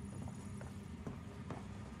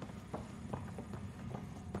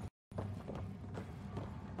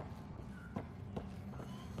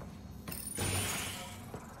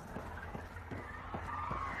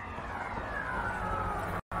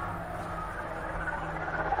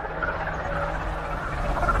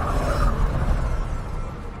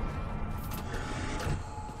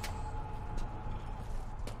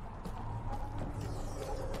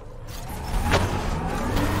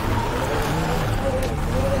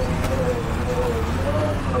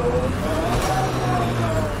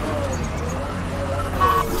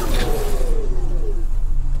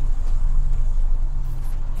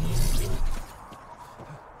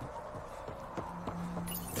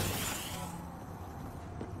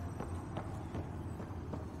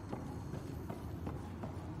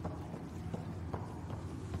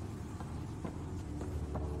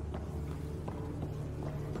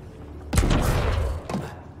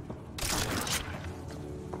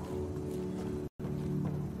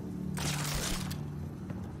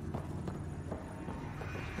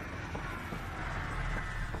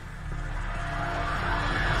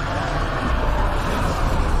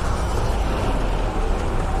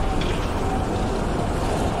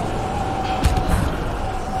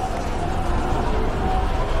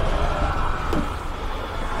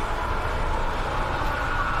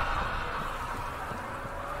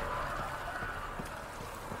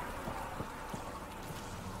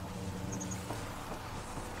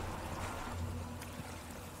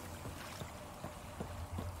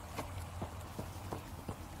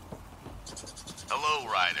 Hello,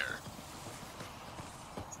 Ryder.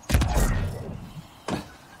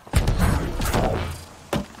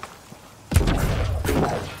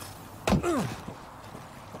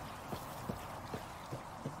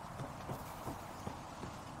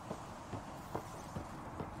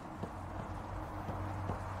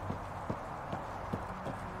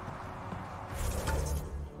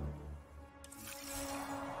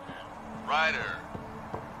 Ryder.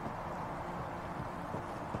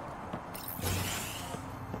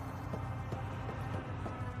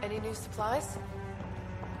 Any new supplies?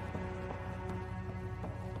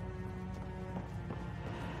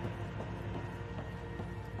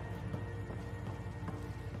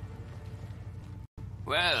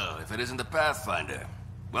 Well, if it isn't the Pathfinder,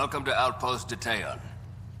 welcome to Outpost Detaeon.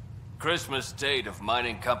 Christmas date of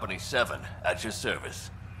Mining Company 7, at your service.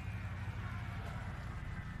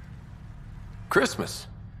 Christmas?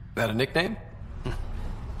 That a nickname?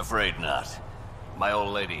 Afraid not. My old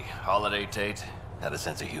lady, Holiday Tate, had a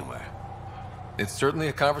sense of humor. It's certainly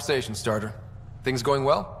a conversation starter. Things going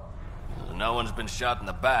well? No one's been shot in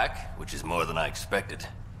the back, which is more than I expected.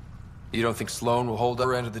 You don't think Sloan will hold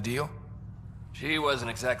her end of the deal? She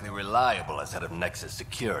wasn't exactly reliable as head of Nexus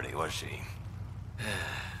security, was she?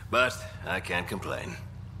 But I can't complain.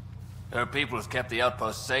 Her people have kept the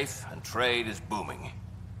outpost safe, and trade is booming.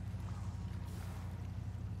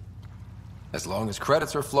 As long as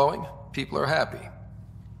credits are flowing, people are happy.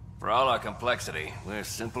 For all our complexity, we're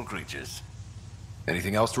simple creatures.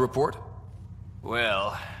 Anything else to report?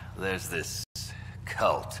 Well, there's this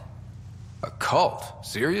cult. A cult?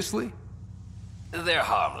 Seriously? They're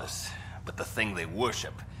harmless, but the thing they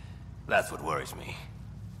worship, that's what worries me.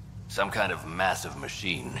 Some kind of massive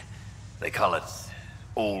machine. They call it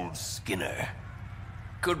Old Skinner.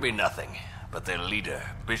 Could be nothing, but their leader,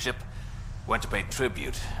 Bishop, went to pay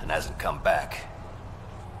tribute and hasn't come back.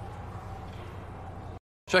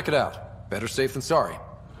 Check it out. Better safe than sorry.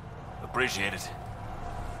 Appreciate it.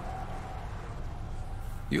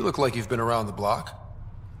 You look like you've been around the block.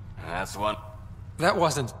 That's one. That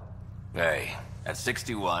wasn't... Hey, at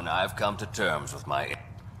 61, I've come to terms with my...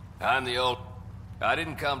 I'm the old... I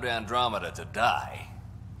didn't come to Andromeda to die.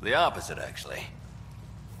 The opposite, actually.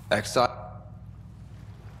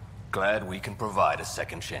 Glad we can provide a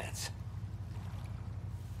second chance.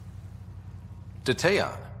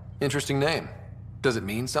 Detaeon. Interesting name. Does it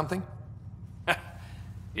mean something?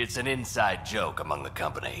 It's an inside joke among the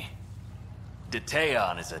company.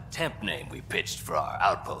 Detaeon is a temp name we pitched for our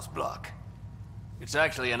outpost block. It's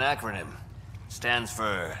actually an acronym. Stands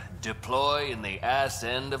for Deploy in the Ass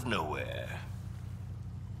End of Nowhere.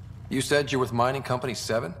 You said you're with Mining Company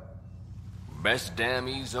 7? Best damn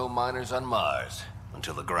EZO miners on Mars,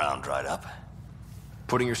 until the ground dried up.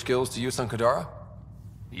 Putting your skills to use on Kadara?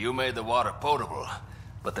 You made the water potable,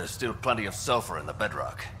 but there's still plenty of sulfur in the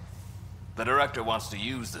bedrock. The director wants to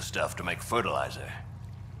use the stuff to make fertilizer.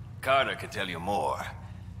 Carter can tell you more.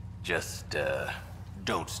 Just,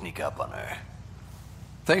 don't sneak up on her.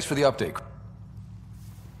 Thanks for the update.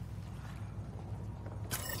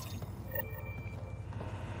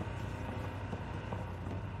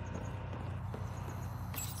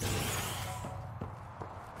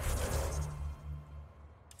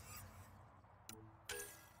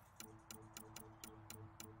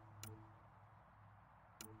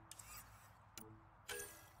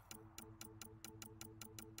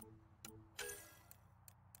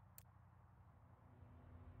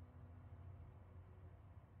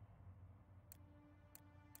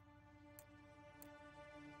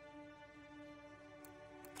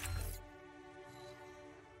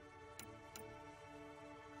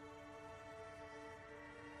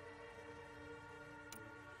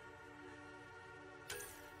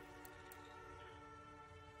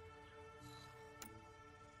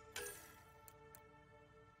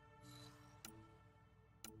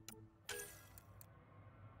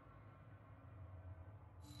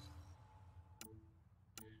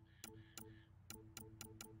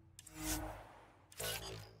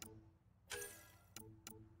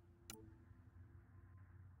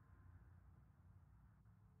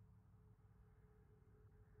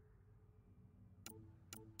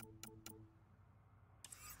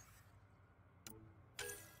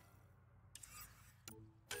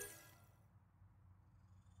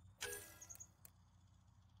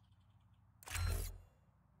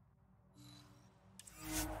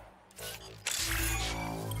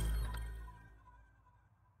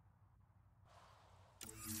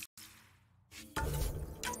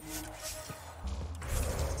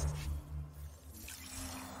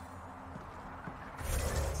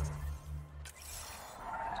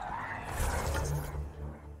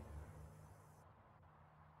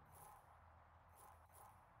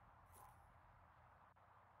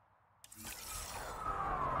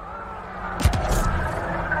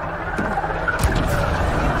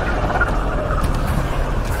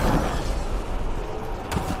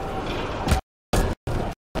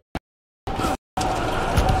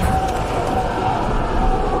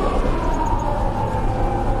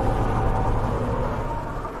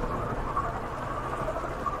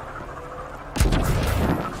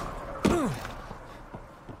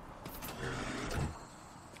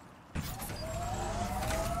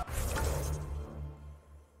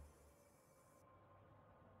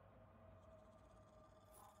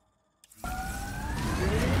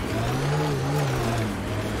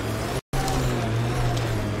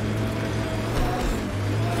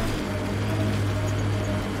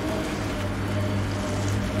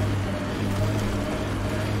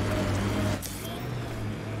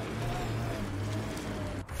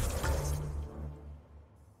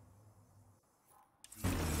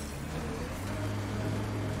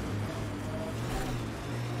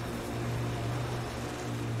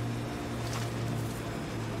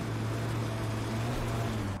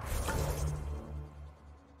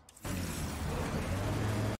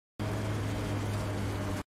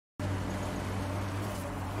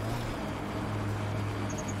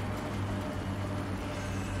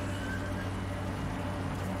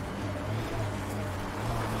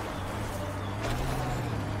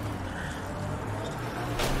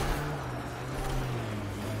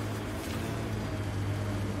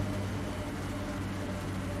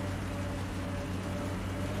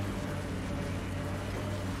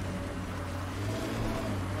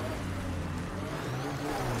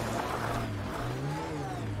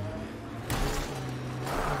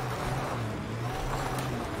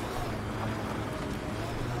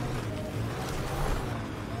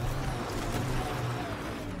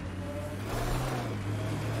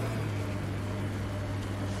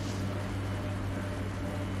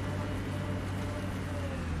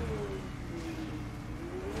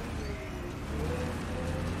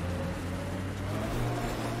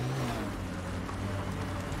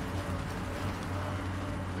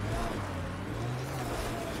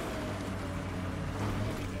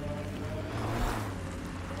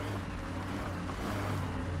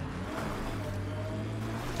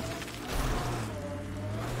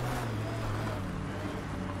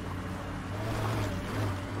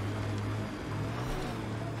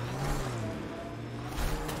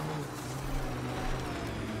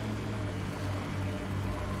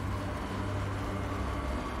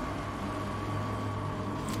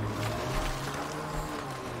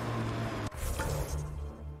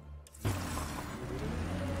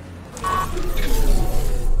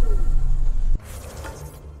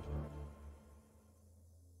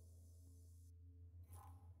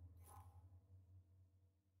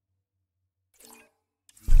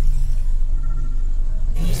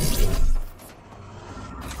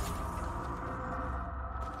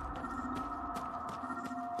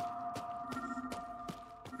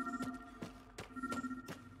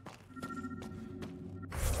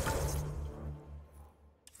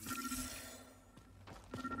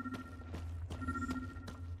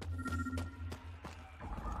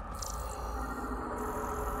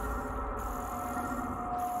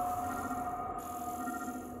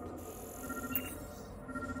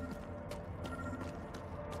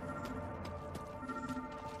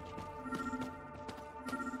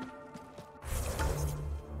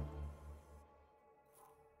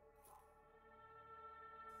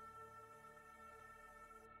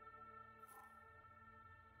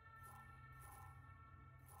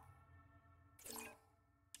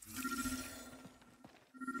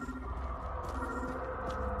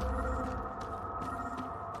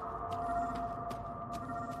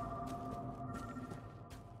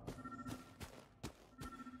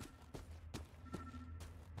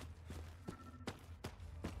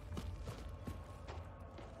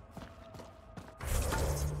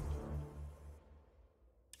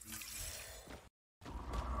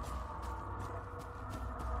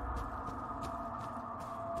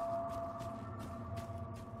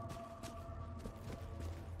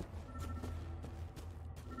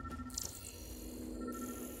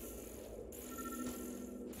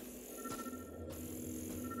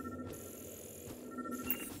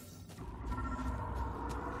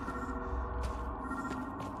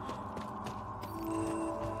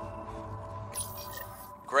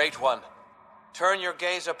 Great One, turn your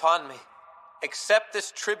gaze upon me. Accept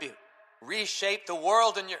this tribute. Reshape the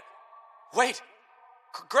world in your... Wait!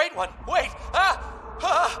 Great One, wait!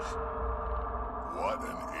 What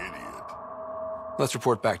an idiot. Let's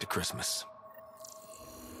report back to Christmas.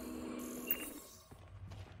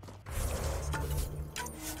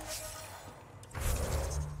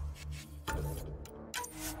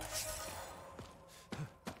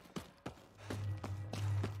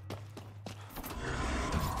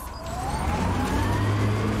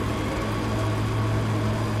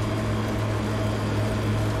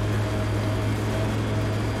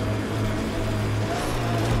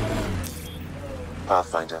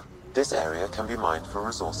 Pathfinder, this area can be mined for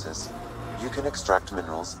resources. You can extract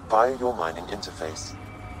minerals via your mining interface.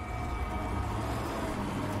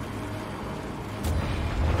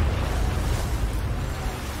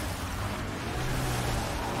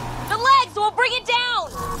 The legs will bring it down!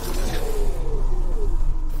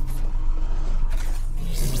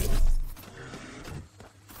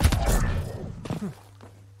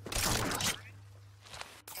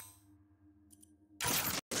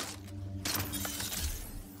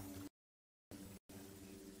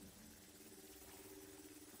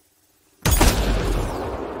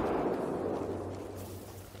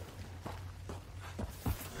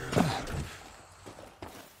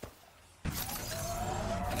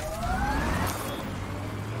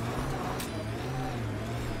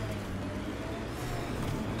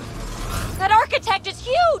 That architect is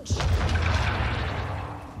huge!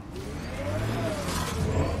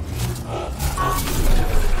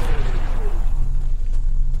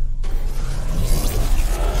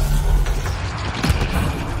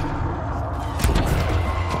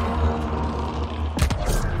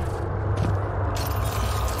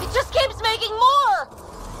 It just keeps making more!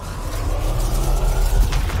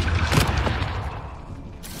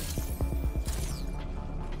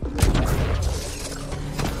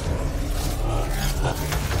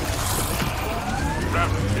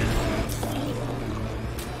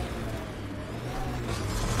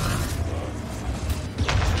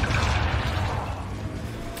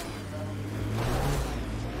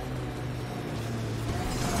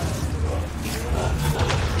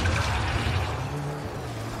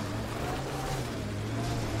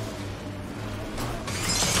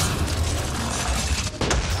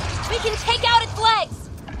 We can take out its legs!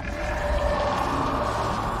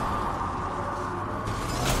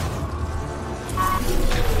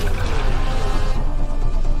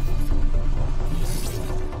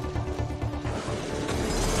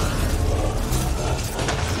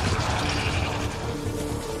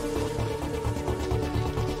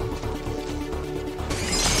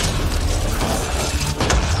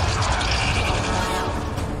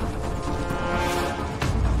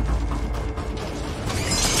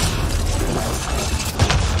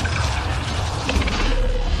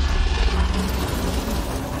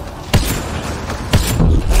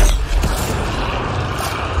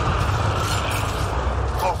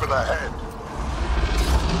 Over the head.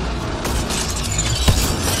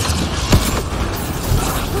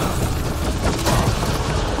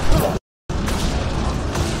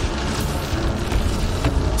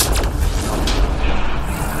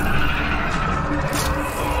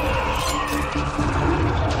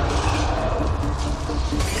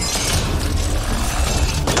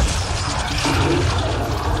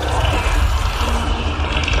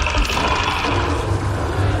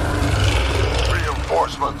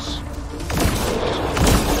 Reinforcements.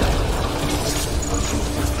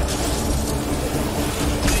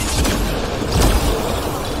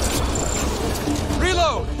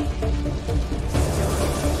 Reload!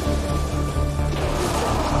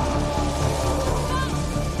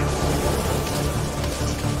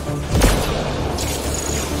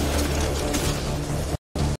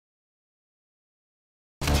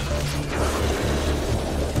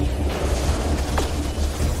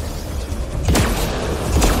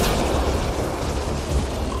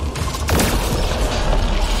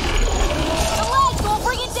 The legs will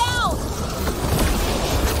bring it down!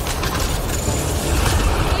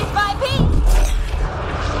 Piece by piece!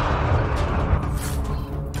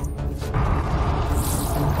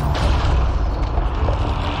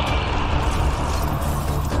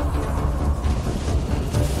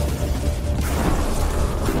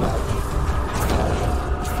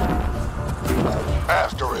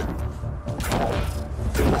 After it.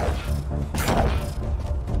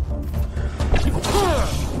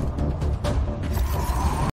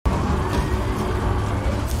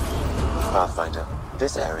 Pathfinder,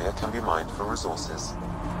 this area can be mined for resources.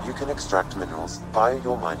 You can extract minerals via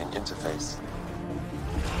your mining interface.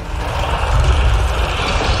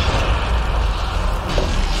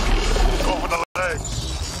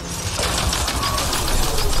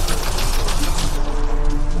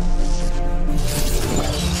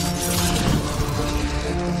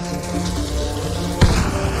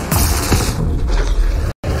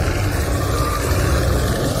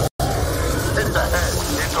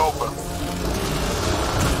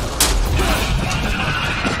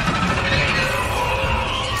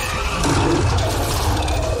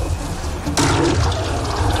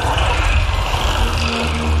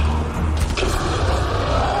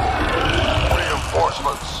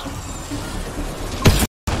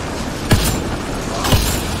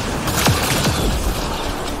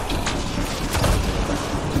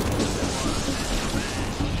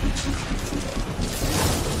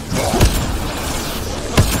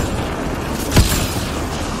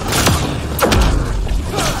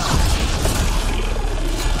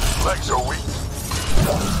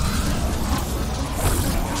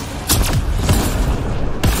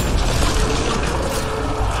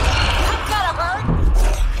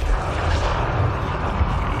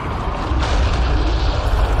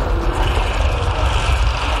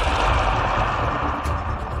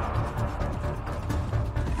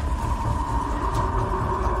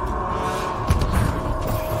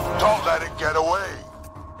 Don't let it get away.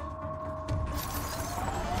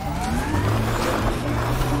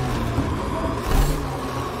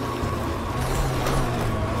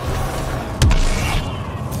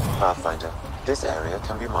 Pathfinder, this area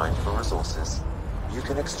can be mined for resources. You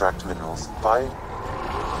can extract minerals by...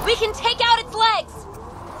 We can take out its legs!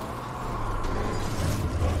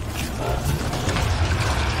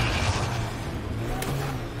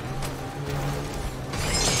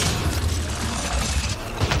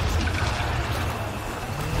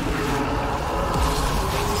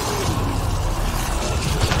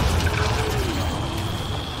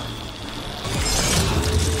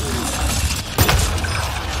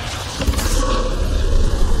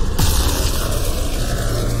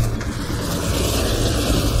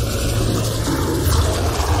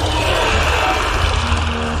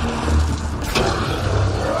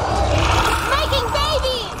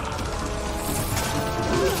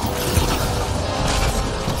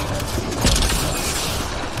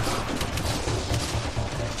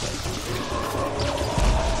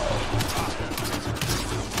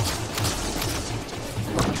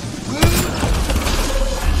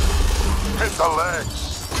 The legs.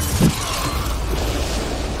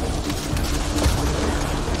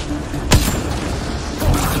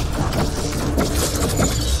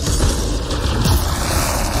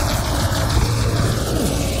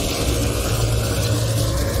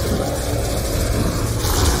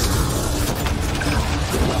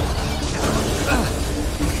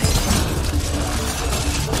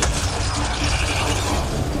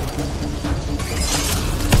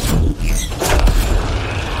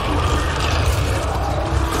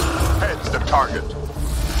 Target.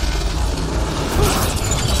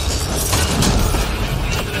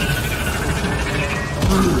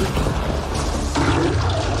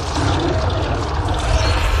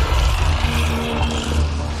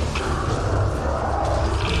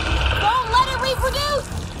 Don't let it reproduce!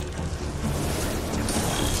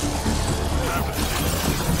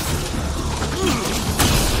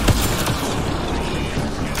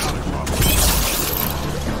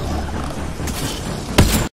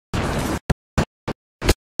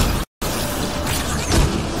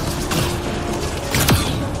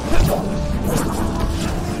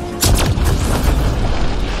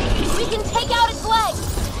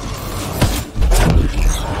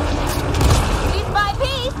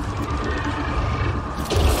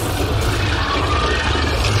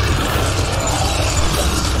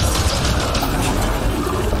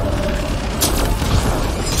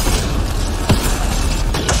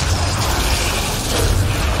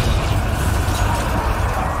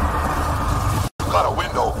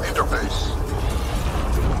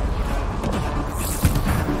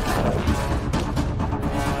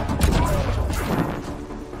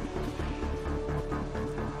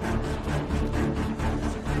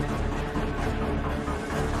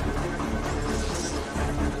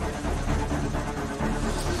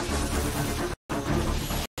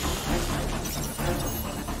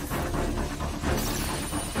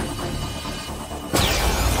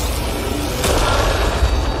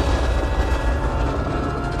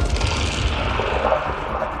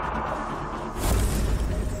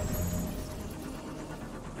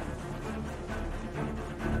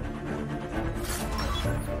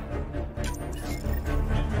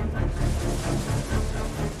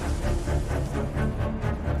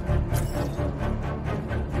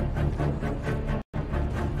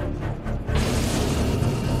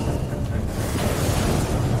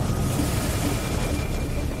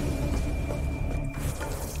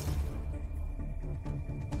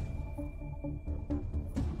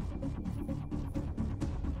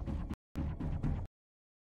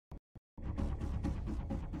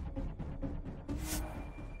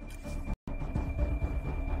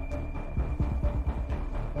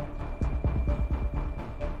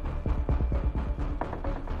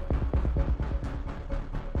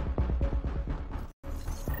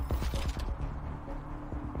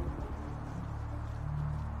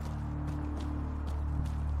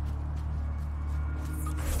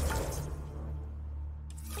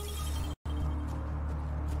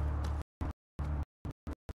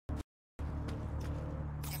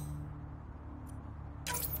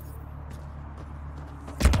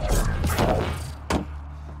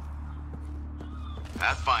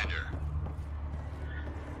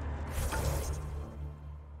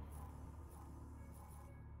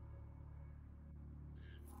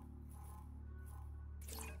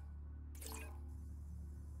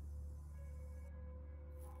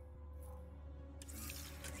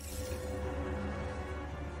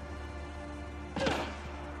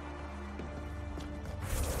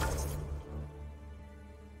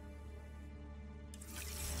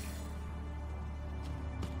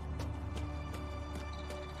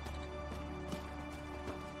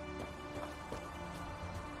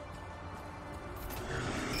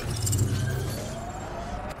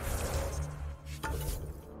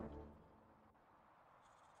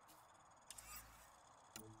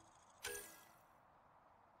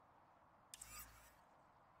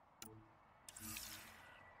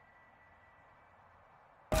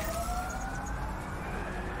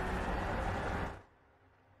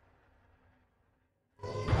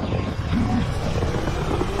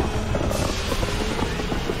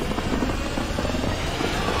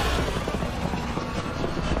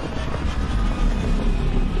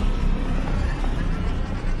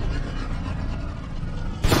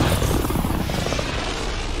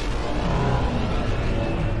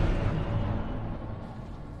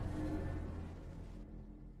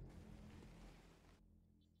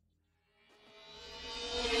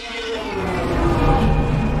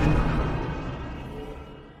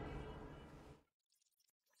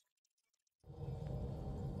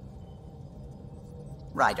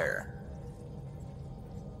 rider.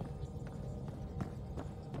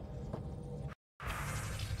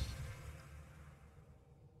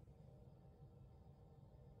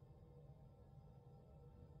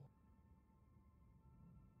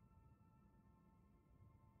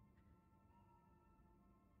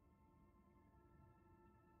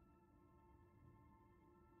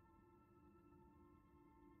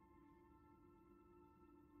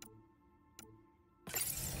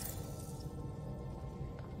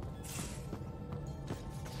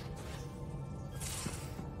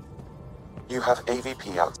 You have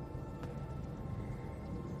AVP out.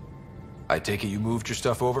 I take it you moved your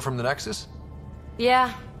stuff over from the Nexus?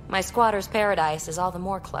 Yeah, my squatter's paradise is all the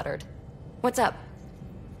more cluttered. What's up?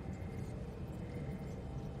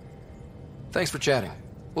 Thanks for chatting.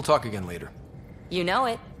 We'll talk again later. You know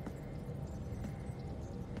it.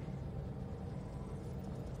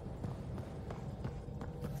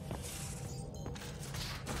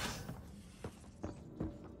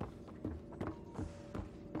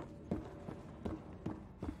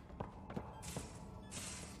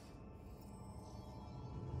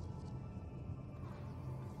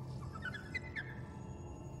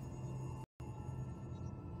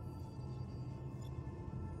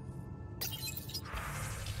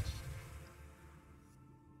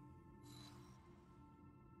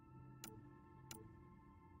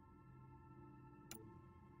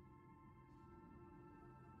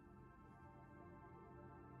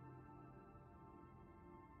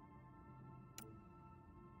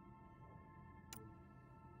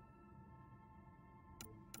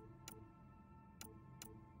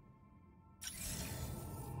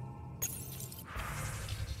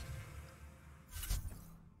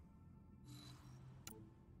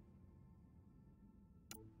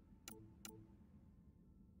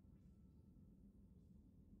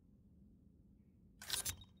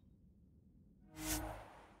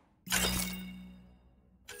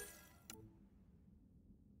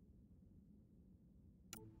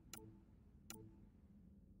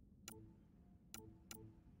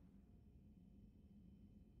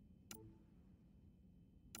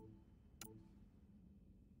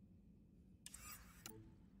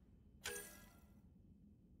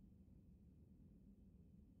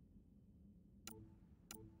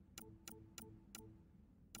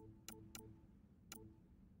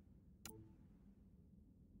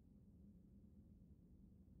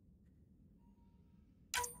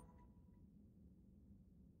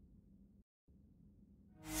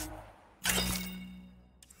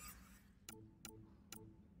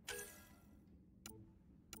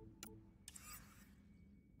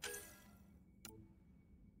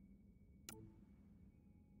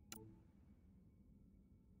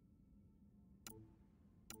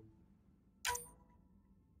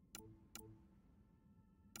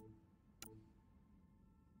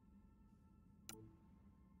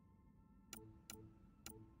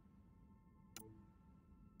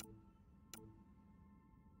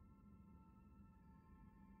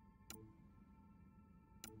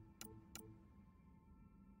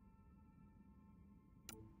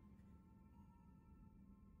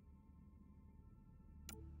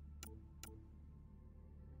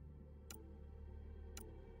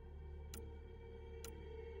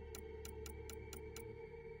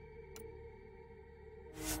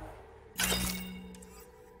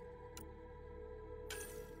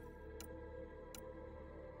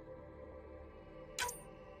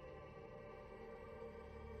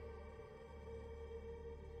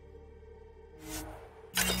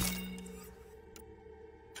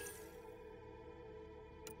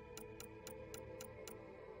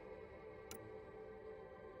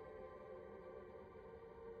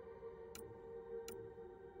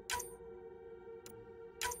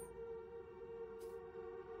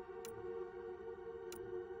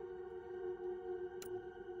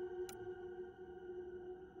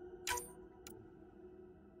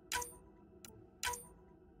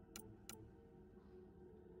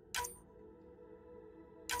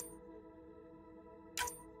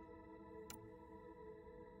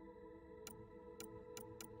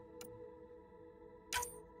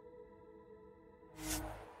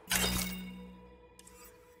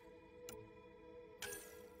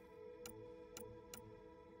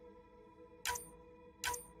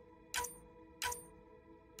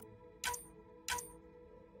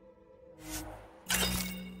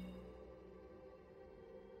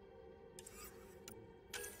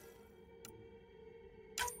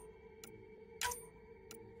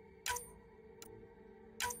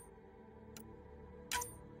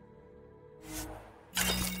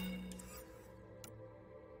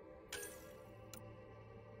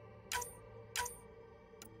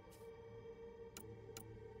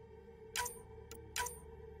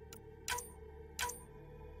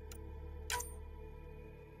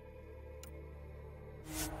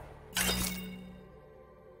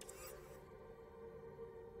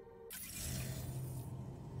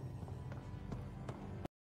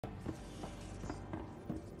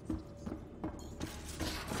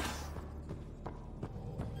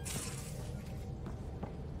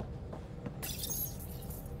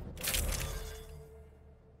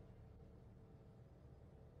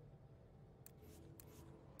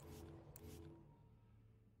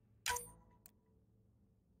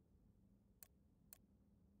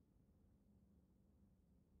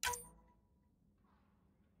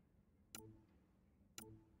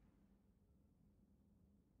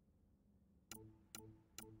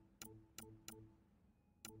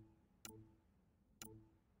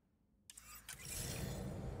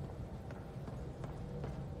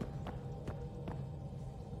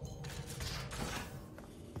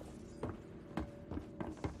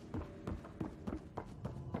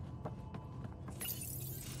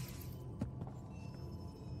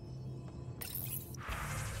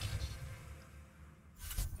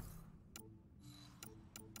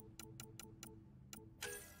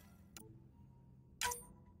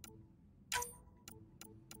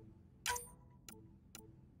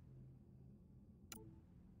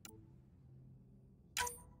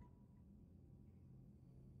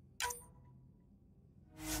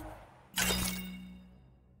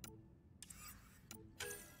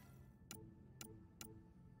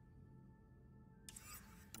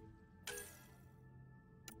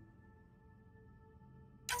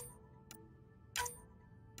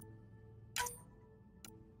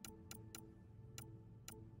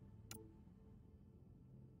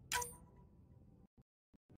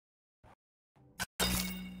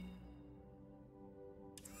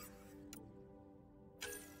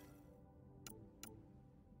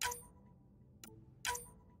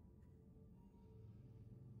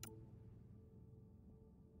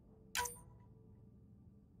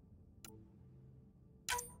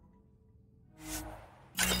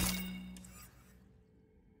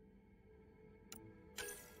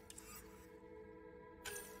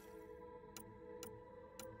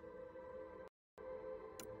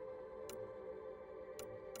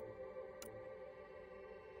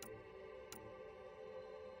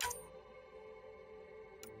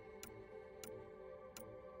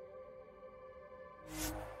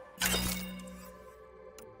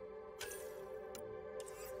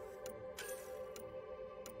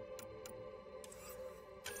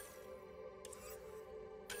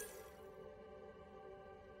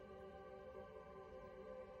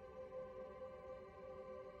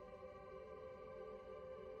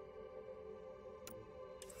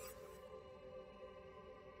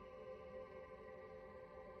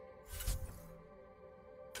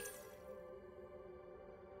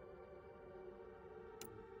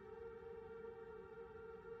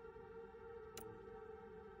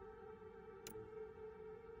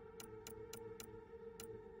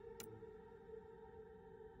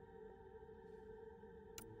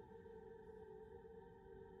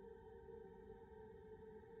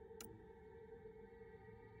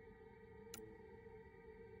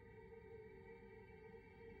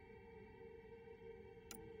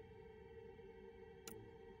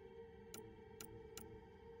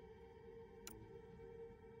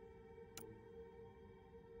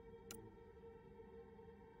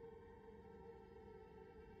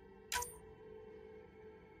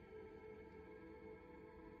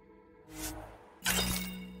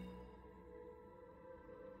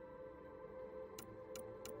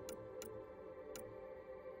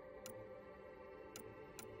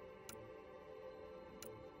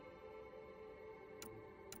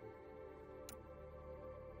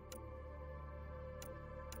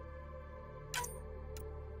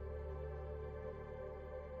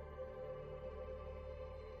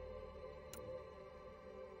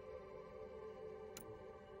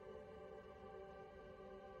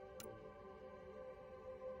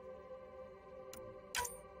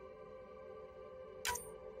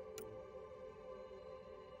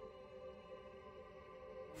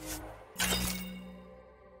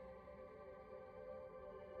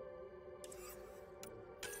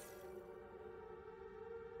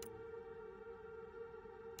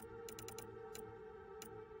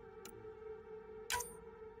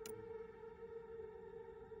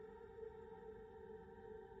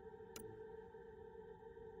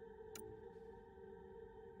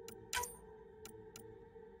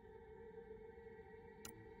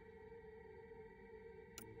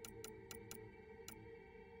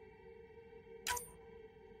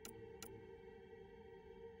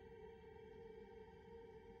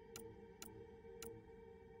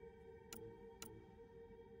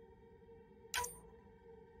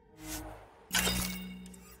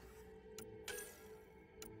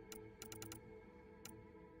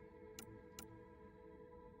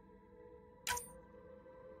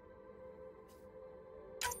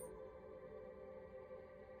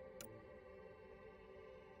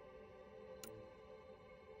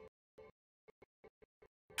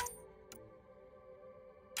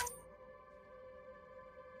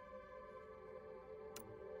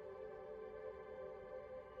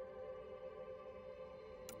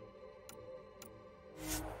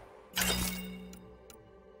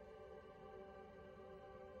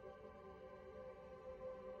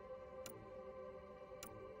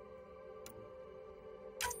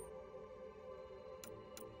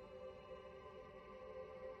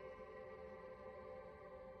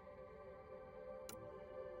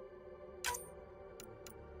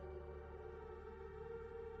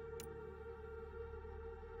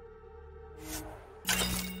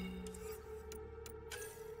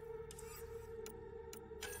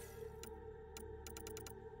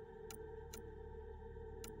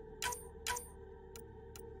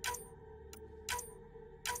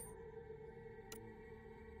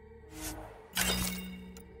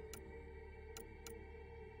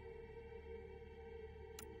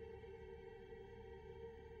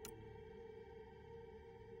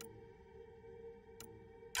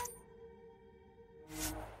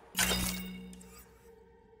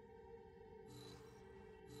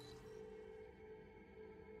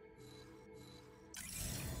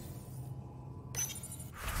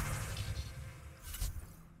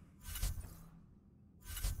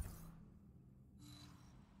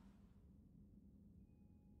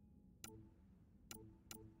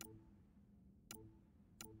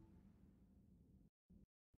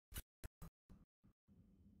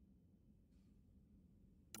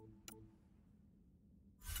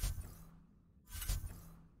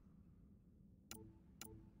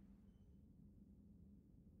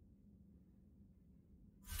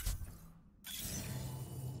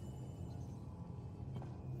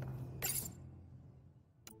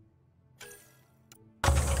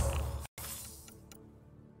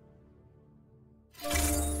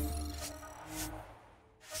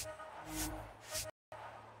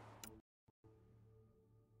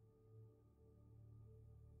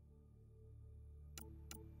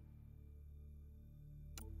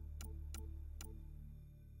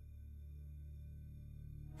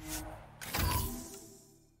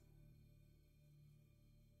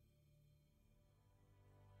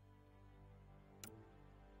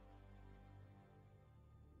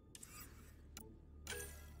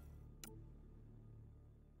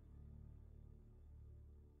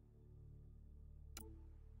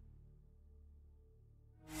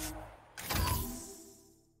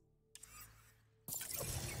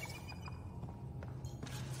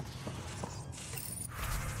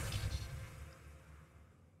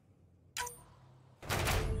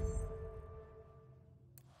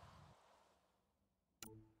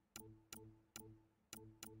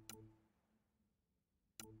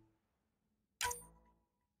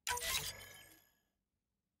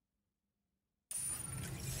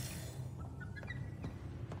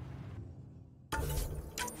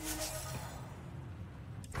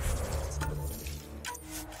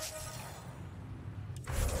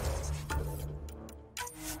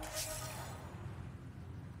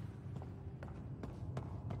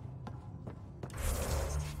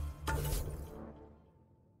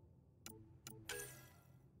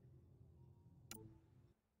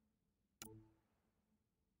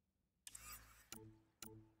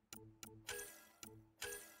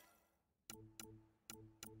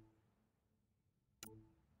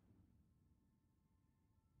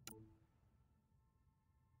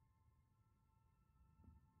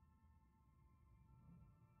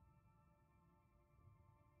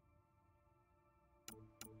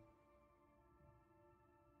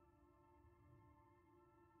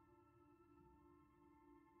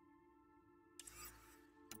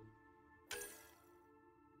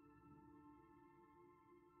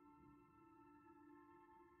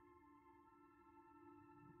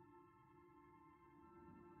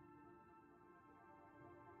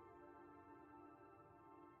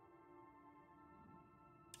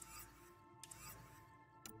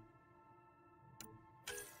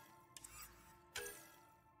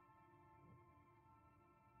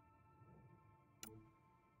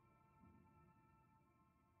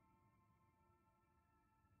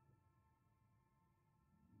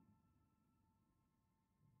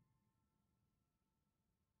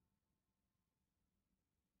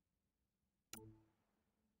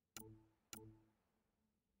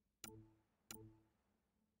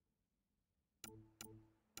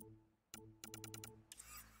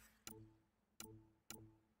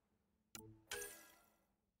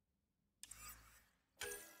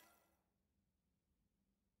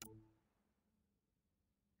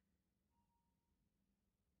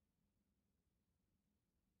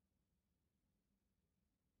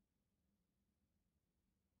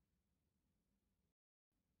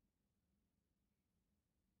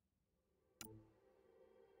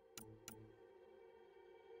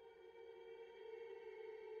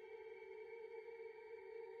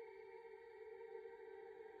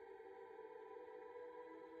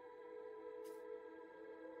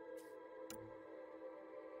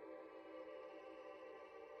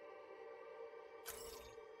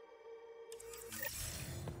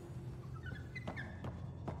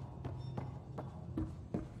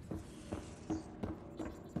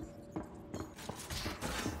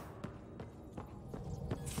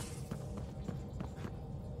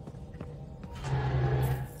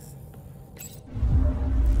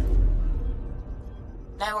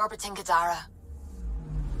 Now orbiting Kadara.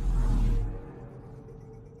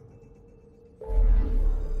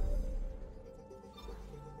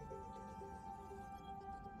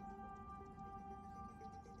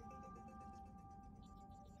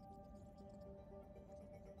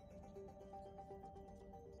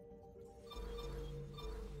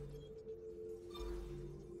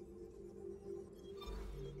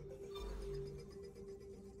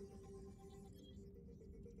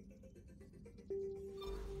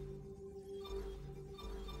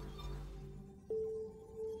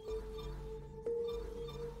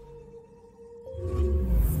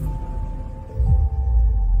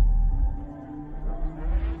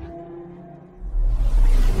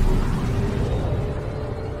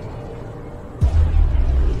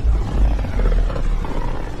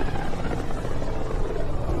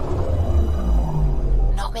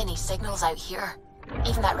 Signals out here.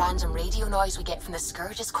 Even that random radio noise we get from the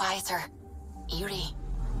Scourge is quieter. Eerie.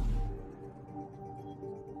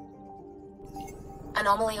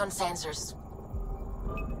 Anomaly on sensors.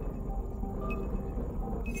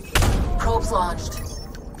 Probes launched.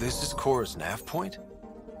 This is Cora's nav point?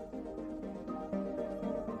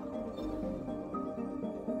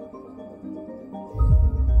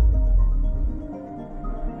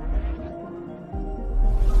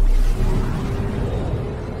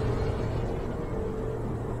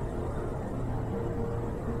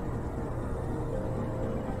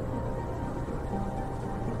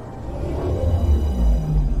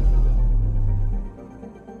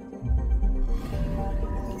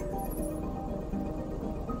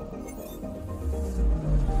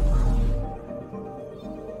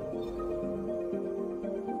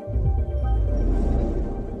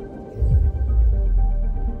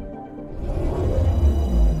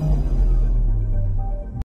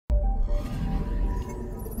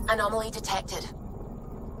 Anomaly detected.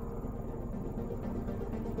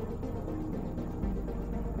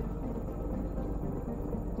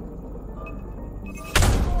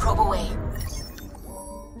 Probe away.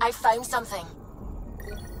 I found something.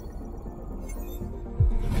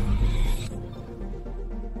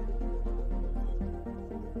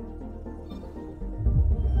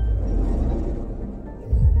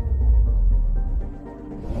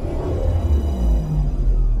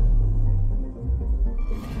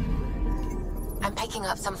 I'm picking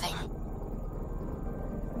up something.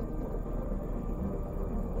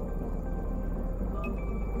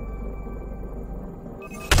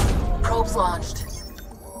 Probes launched.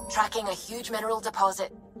 Tracking a huge mineral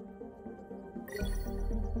deposit.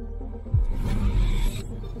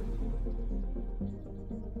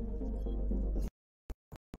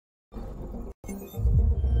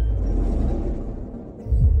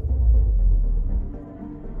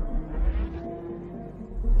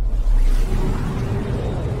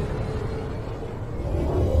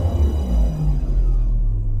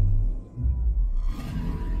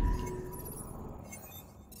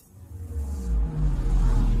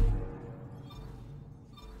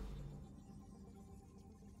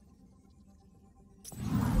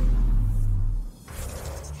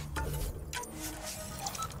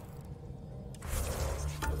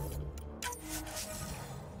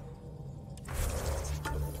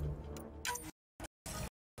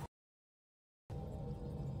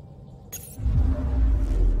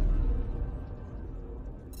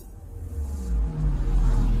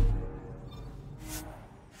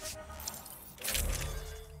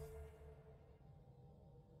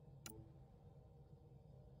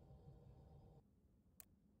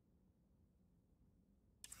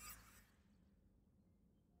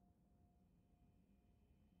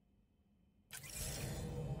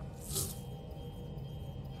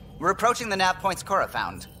 We're approaching the nav points Cora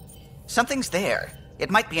found. Something's there.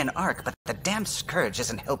 It might be an arc, but the damn Scourge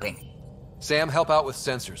isn't helping. Sam, help out with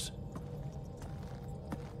sensors.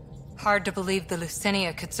 Hard to believe the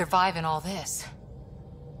Lucinia could survive in all this.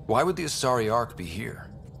 Why would the Asari Ark be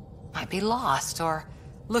here? Might be lost, or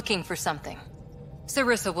looking for something.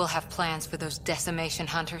 Sarissa will have plans for those decimation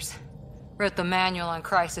hunters. Wrote the manual on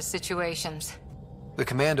crisis situations. The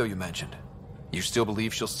commando you mentioned. You still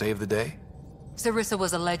believe she'll save the day? Sarissa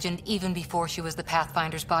was a legend even before she was the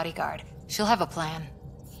Pathfinder's bodyguard. She'll have a plan.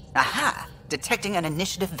 Aha! Detecting an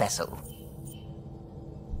initiative vessel.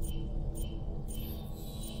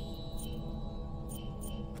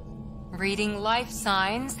 Reading life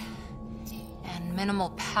signs. And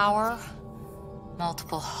minimal power.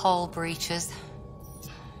 Multiple hull breaches.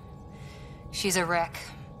 She's a wreck.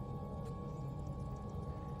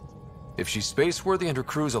 If she's space-worthy and her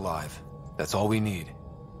crew's alive, that's all we need.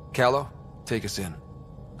 Callow, take us in.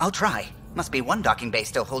 I'll try. Must be one docking bay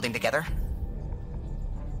still holding together.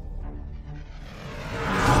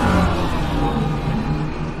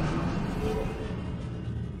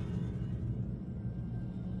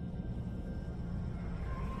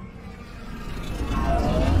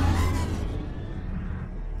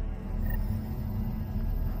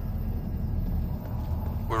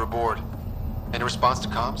 We're aboard. Any response to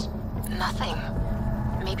comms? Nothing.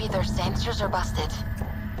 Maybe their sensors are busted.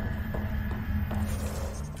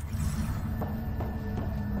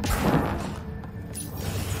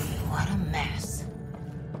 What a mess.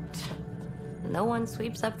 No one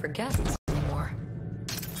sweeps up for guests anymore.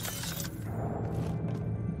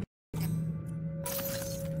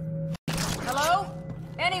 Hello?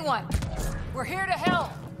 Anyone? We're here to help.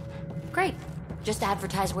 Great. Just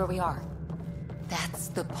advertise where we are. That's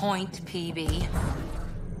the point, PB.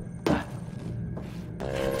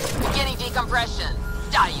 Beginning decompression.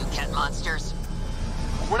 Die, you cat monsters.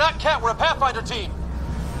 We're not Cat, we're a Pathfinder team!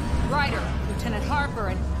 Ryder, Lieutenant Harper,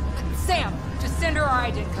 and Sam, just send her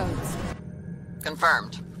our ident codes.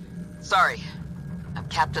 Confirmed. Sorry. I'm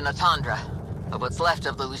Captain Atandra, of what's left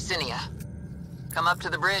of the Lucinia. Come up to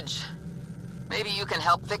the bridge. Maybe you can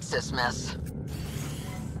help fix this mess.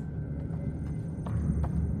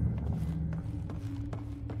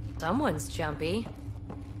 Someone's jumpy.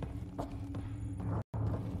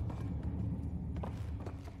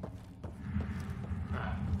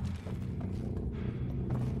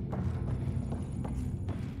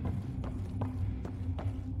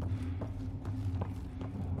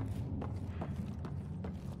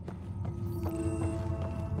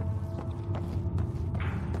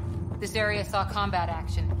 This area saw combat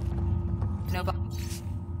action. Nobody.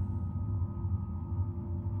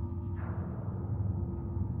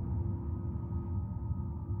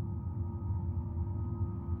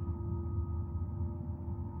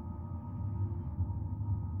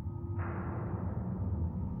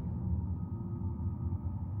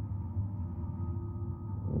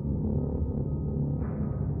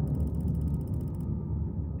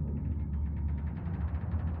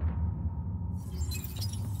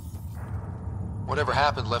 Whatever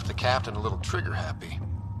happened left the captain a little trigger happy.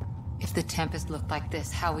 If the Tempest looked like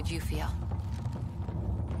this, how would you feel?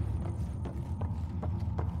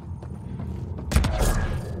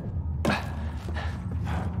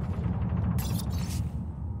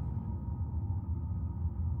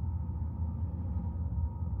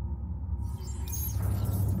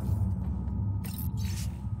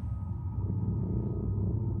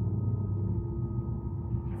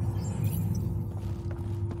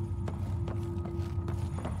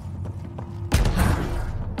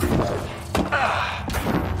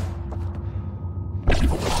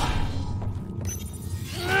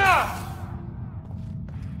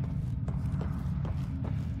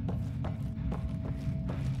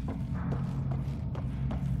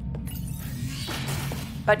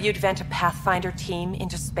 But you'd vent a Pathfinder team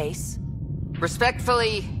into space?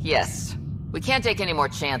 Respectfully, yes. We can't take any more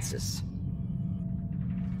chances.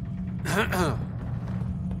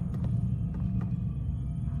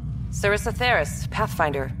 Sarissa Theris,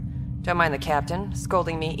 Pathfinder. Don't mind the captain.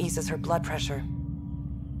 Scolding me eases her blood pressure.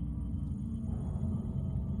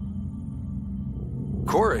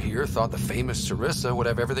 Cora here thought the famous Sarissa would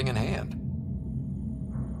have everything in hand.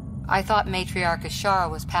 I thought Matriarch Ashara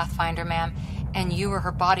was Pathfinder, ma'am, and you were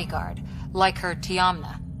her bodyguard, like her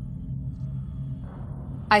Tiamna.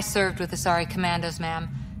 I served with the Asari Commandos, ma'am.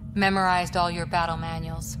 Memorized all your battle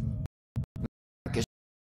manuals.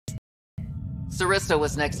 Sarissa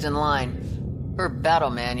was next in line. Her battle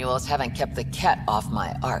manuals haven't kept the cat off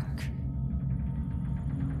my ark.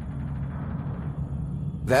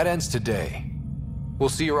 That ends today. We'll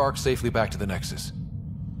see your ark safely back to the Nexus.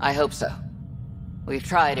 I hope so. We've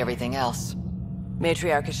tried everything else.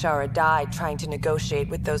 Matriarch Ashara died trying to negotiate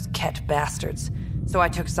with those Ket bastards, so I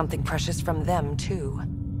took something precious from them, too.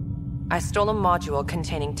 I stole a module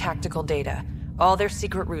containing tactical data, all their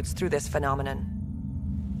secret routes through this phenomenon.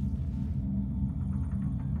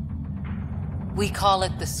 We call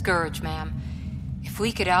it the Scourge, ma'am. If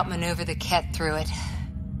we could outmaneuver the Ket through it...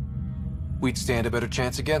 we'd stand a better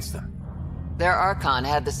chance against them. Their Archon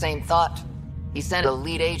had the same thought. He sent a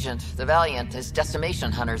lead agent, the Valiant, as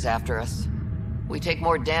decimation hunters after us. We take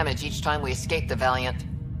more damage each time we escape the Valiant.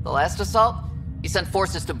 The last assault, he sent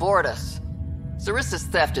forces to board us. Sarissa's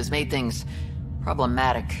theft has made things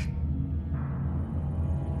problematic.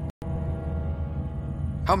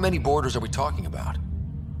 How many boarders are we talking about?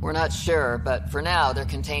 We're not sure, but for now, they're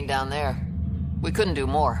contained down there. We couldn't do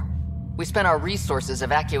more. We spent our resources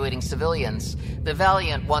evacuating civilians. The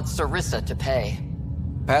Valiant wants Sarissa to pay.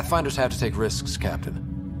 Pathfinders have to take risks,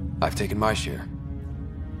 Captain. I've taken my share.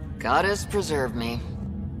 God has preserved me.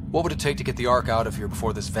 What would it take to get the Ark out of here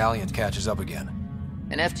before this Valiant catches up again?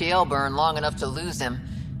 An FTL burn long enough to lose him.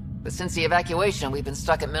 But since the evacuation, we've been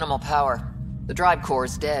stuck at minimal power. The drive core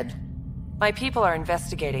is dead. My people are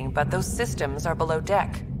investigating, but those systems are below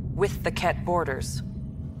deck, with the Ket borders.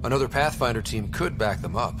 Another Pathfinder team could back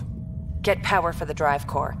them up. Get power for the drive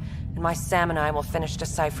core, and my Sam and I will finish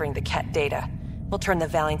deciphering the Ket data. We'll turn the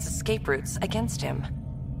Valiant's escape routes against him.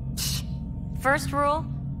 First rule,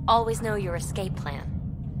 always know your escape plan.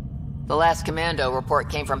 The last commando report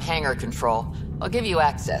came from hangar control. I'll give you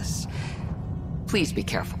access. Please be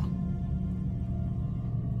careful.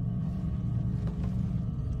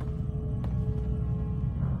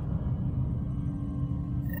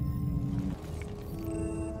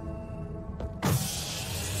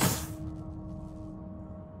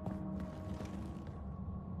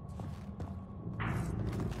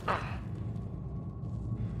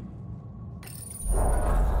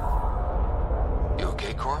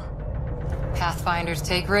 Pathfinders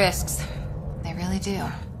take risks. They really do.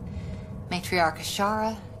 Matriarch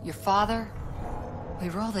Ashara, your father. We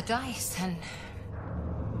roll the dice and...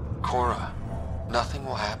 Cora, nothing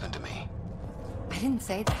will happen to me. I didn't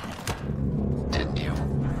say that. Didn't you?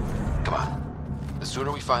 Come on. The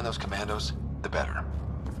sooner we find those commandos, the better.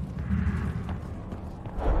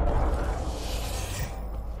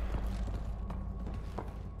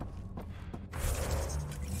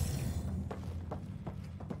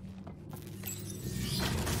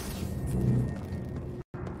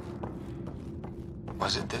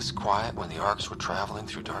 Was it this quiet when the Arks were traveling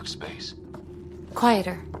through dark space?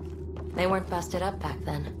 Quieter. They weren't busted up back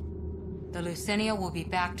then. The Lucinia will be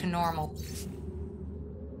back to normal.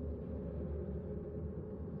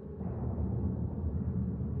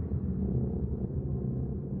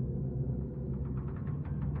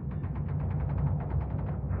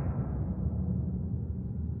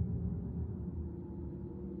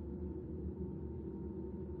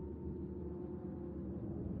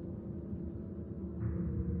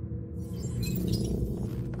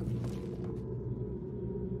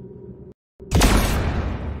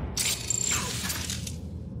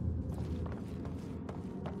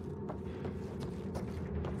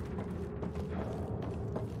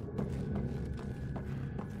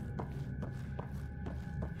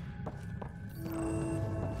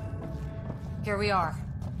 Here we are.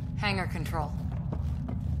 Hangar control.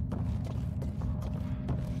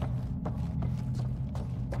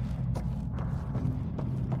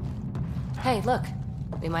 Hey, look.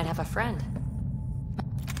 We might have a friend.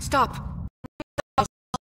 Stop!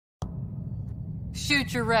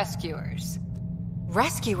 Shoot your rescuers.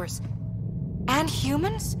 Rescuers? And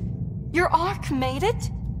humans? Your Ark made it?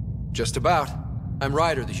 Just about. I'm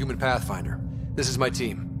Ryder, the human Pathfinder. This is my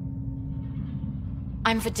team.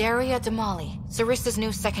 I'm Vidaria Damali, Sarissa's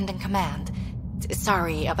new second-in-command.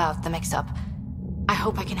 Sorry about the mix-up. I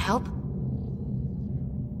hope I can help?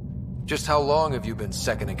 Just how long have you been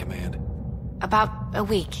second in command? About a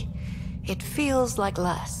week. It feels like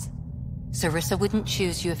less. Sarissa wouldn't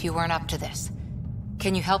choose you if you weren't up to this.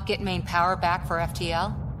 Can you help get main power back for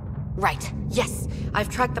FTL? Right, yes. I've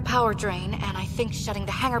tracked the power drain, and I think shutting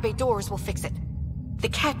the hangar bay doors will fix it. The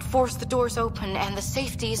Ket forced the doors open, and the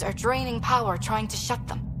safeties are draining power trying to shut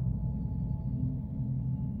them.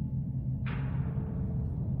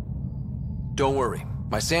 Don't worry.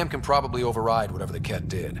 My Sam can probably override whatever the Ket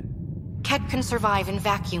did. Ket can survive in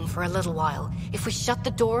vacuum for a little while. If we shut the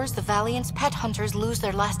doors, the Valiant's pet hunters lose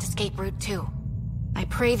their last escape route too. I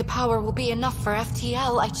pray the power will be enough for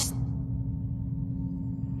FTL, I just...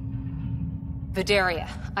 Vidaria,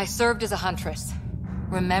 I served as a huntress.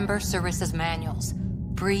 Remember Sarissa's manuals.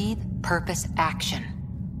 Breathe, purpose, action.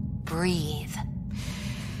 Breathe.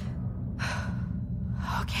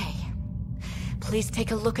 Okay. Please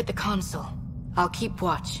take a look at the console. I'll keep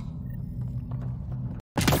watch.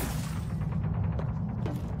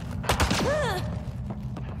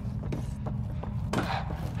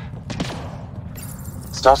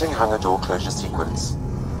 Starting hangar door closure sequence.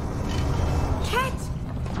 Ket!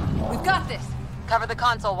 We've got this. Cover the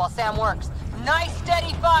console while Sam works. Nice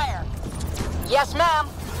steady fire! Yes, ma'am.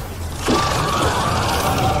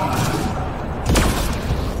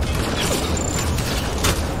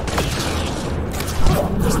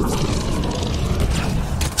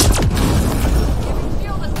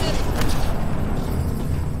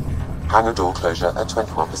 Hangar door closure at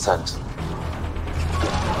 21%.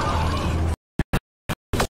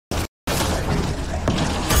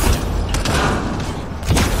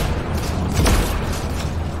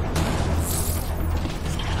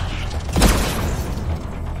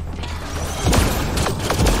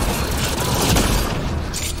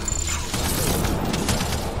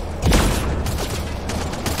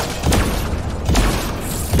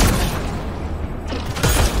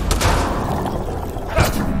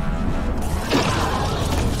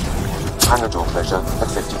 Hangar door closure at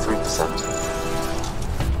 53%.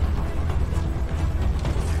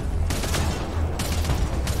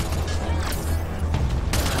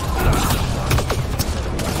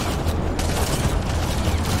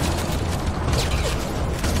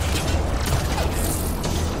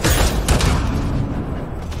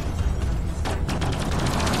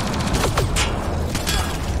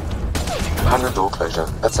 Hangar door closure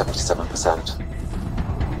at 77%.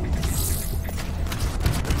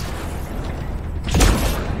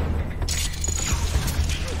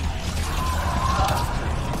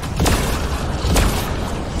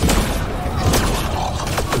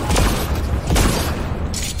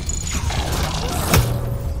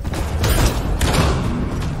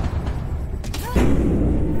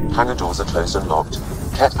 Hangar doors are closed and locked.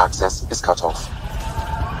 Cat access is cut off.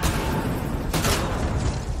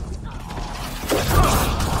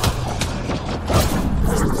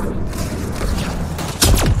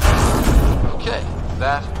 Okay,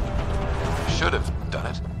 that should have done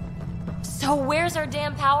it. So where's our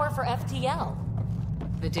damn power for FTL?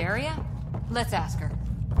 Vidaria? Let's ask her.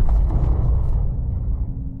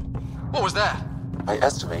 What was that? I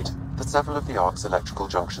estimate that several of the Ark's electrical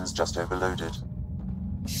junctions just overloaded.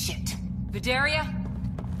 Shit. Vidaria?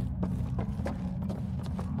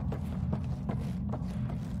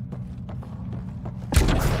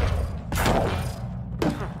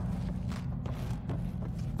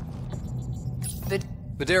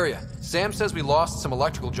 Vidaria, Sam says we lost some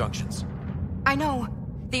electrical junctions. I know.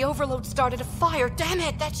 The overload started a fire. Damn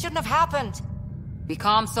it, that shouldn't have happened. Be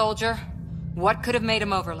calm, soldier. What could have made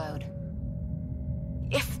him overload?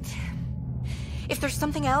 If there's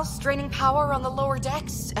something else draining power on the lower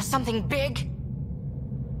decks, something big.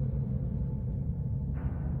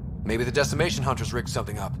 Maybe the decimation hunters rigged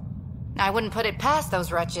something up. I wouldn't put it past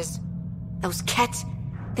those wretches. Those Ket,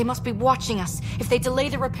 they must be watching us. If they delay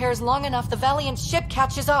the repairs long enough, the Valiant ship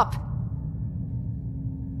catches up.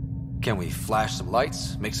 Can we flash some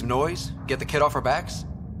lights, make some noise, get the kid off our backs?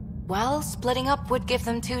 Well, splitting up would give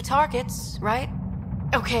them 2 targets, right?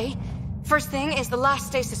 Okay. First thing is the last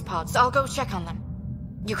stasis pods. I'll go check on them.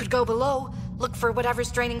 You could go below, look for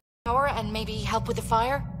whatever's draining power, and maybe help with the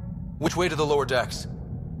fire? Which way to the lower decks?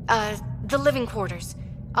 The living quarters.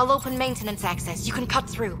 I'll open maintenance access. You can cut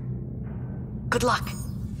through. Good luck.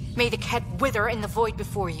 May the Ket wither in the void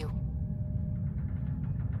before you.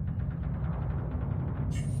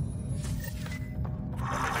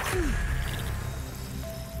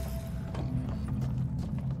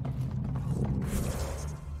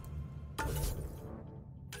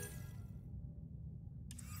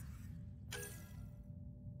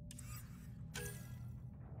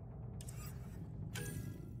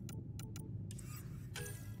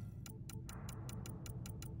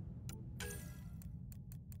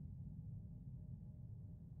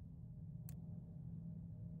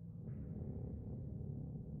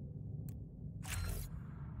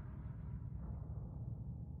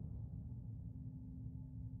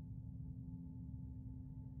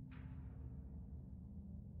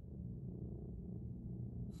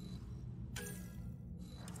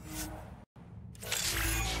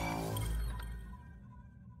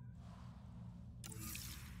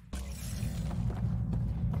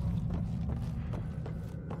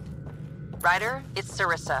 Ryder, it's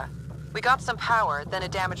Sarissa. We got some power, then a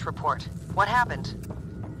damage report. What happened?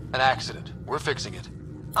 An accident. We're fixing it.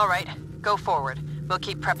 All right, go forward. We'll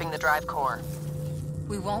keep prepping the drive core.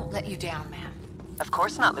 We won't let you down, ma'am. Of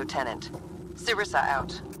course not, Lieutenant. Sarissa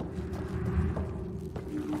out.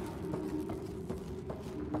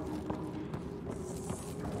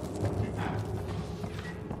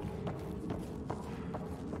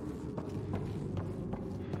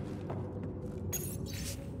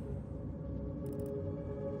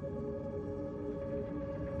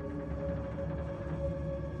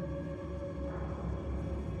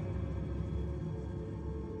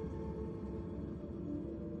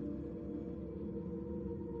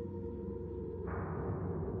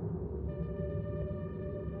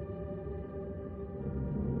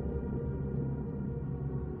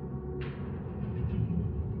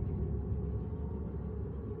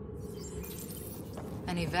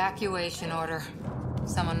 An evacuation order.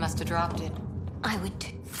 Someone must have dropped it. I would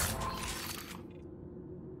too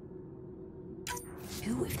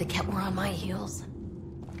if the Ket were on my heels.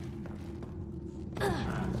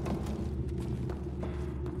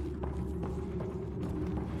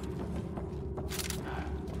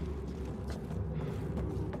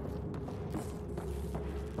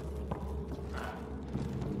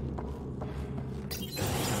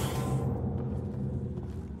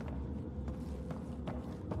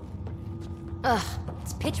 Ugh,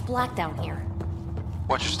 it's pitch black down here.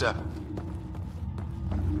 Watch your step.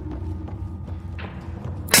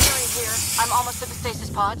 Victoria here. I'm almost at the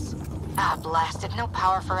stasis pods. Ah, blasted. No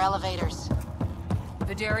power for elevators.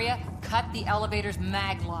 Vidaria, cut the elevator's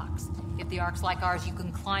mag locks. If the Ark's like ours, you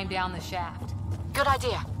can climb down the shaft. Good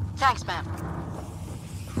idea. Thanks, ma'am.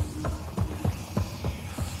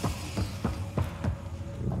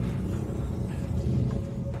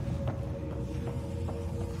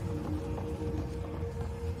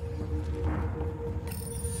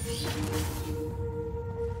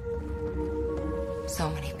 So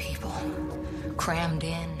many people. Crammed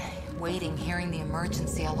in, waiting, hearing the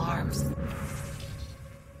emergency alarms.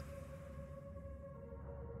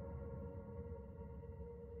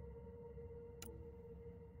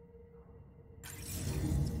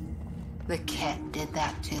 The Ket did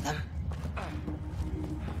that to them.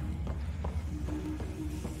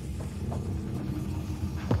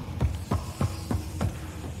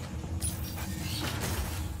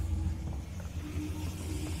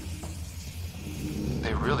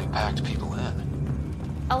 They really packed people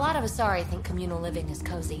in. A lot of Asari think communal living is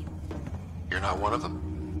cozy. You're not one of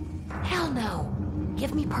them? Hell no.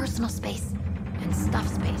 Give me personal space and stuff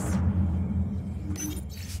space.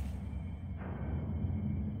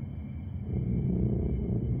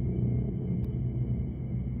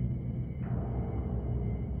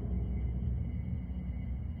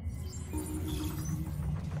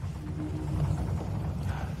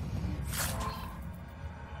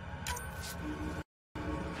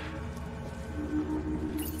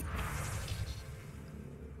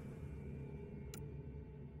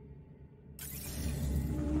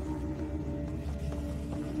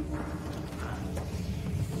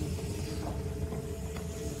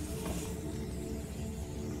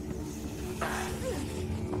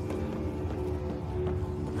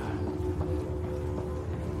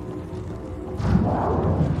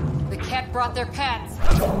 Brought their pets.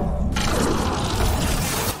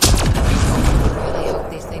 Really hope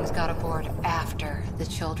these things got aboard after the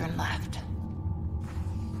children left.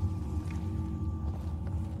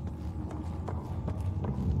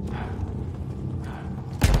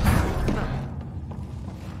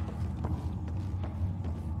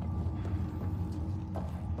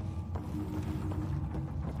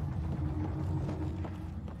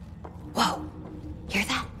 Whoa! Hear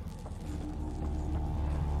that?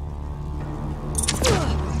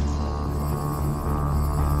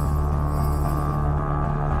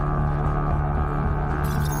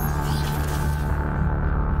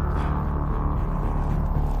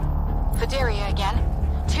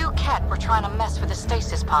 Trying to mess with the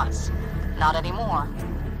stasis pods. Not anymore.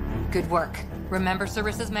 Good work. Remember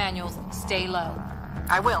Sarissa's manuals. Stay low.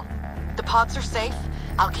 I will. The pods are safe.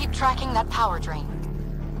 I'll keep tracking that power drain.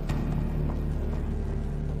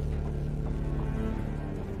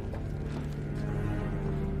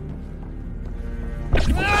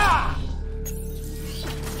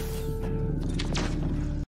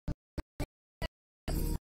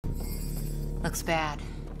 Looks bad.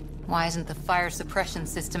 Why isn't the fire suppression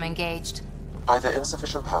system engaged? Either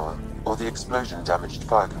insufficient power, or the explosion damaged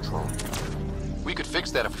fire control. We could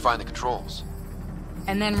fix that if we find the controls.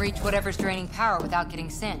 And then reach whatever's draining power without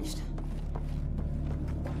getting singed.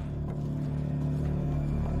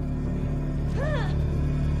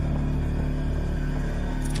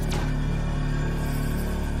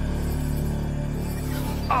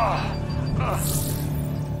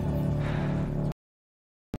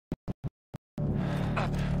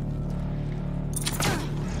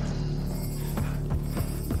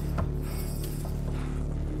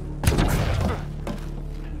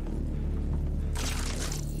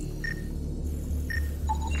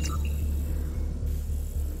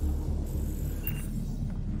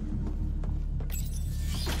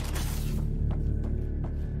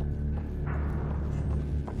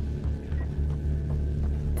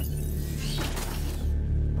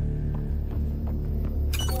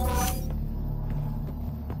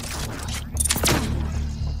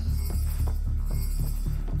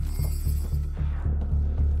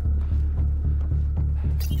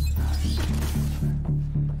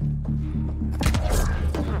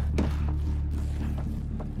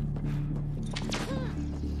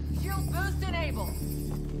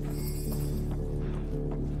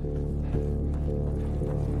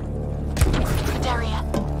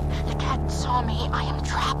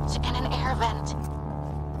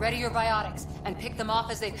 Ready your biotics, and pick them off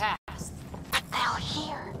as they pass. But they'll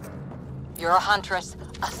hear. You're a huntress,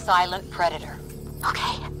 a silent predator.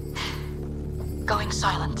 Okay. Going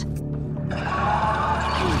silent.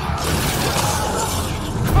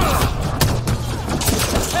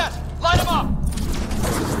 Ted, light him up!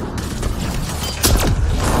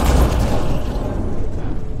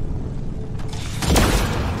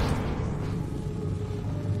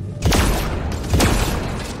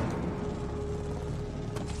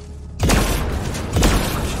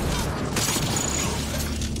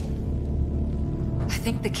 I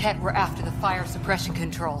think the Ket were after the fire suppression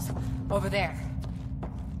controls. Over there.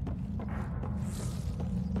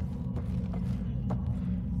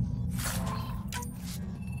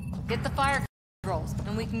 Get the fire controls,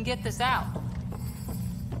 and we can get this out.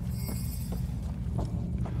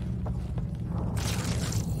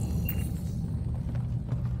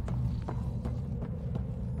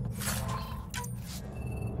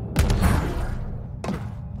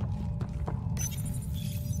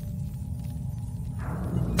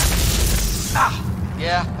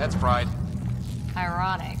 Yeah, that's Pride.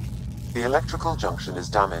 Ironic. The electrical junction is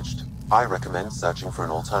damaged. I recommend searching for an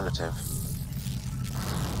alternative.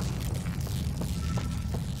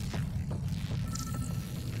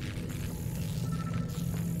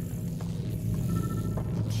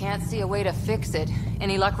 Can't see a way to fix it.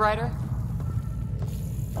 Any luck, Ryder?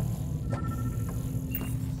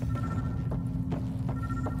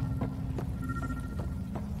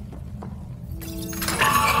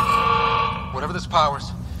 Whatever this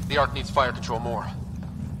powers, the Ark needs fire control more.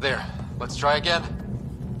 There, let's try again.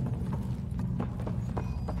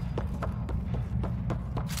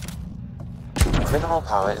 Mineral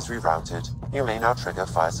power is rerouted. You may now trigger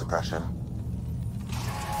fire suppression.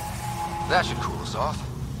 That should cool us off.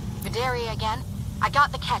 Vidaria again. I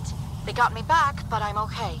got the Ket. They got me back, but I'm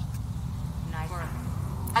okay. Nice work.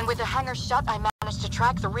 And with the hangar shut, I managed to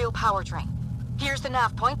track the real power drain. Here's the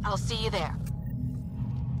nav point. I'll see you there.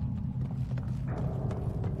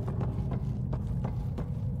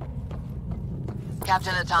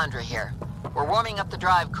 Captain Atandra here. We're warming up the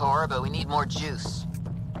drive core, but we need more juice.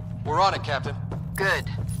 We're on it, Captain. Good.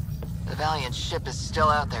 The Valiant ship is still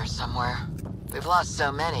out there somewhere. We've lost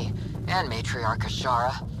so many, and Matriarch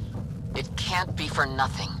Ashara. It can't be for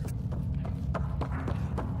nothing.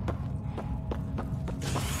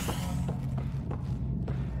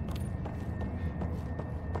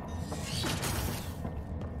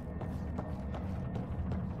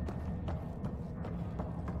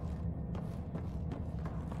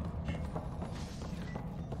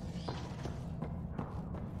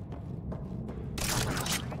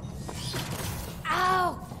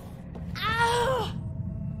 Ow! Ow!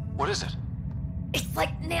 What is it? It's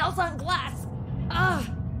like nails on glass. Ugh.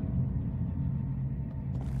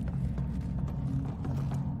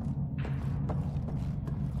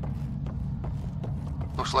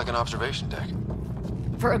 Looks like an observation deck.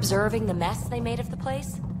 For observing the mess they made of the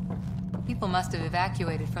place? People must have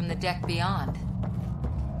evacuated from the deck beyond.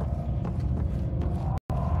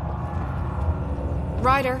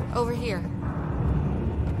 Ryder, over here.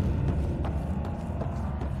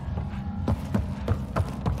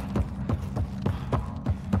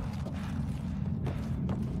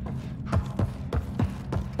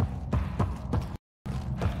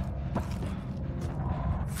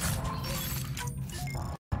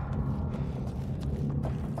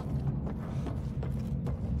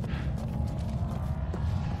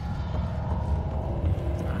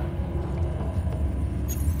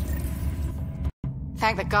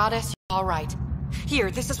 Thank the goddess, you're all right. Here,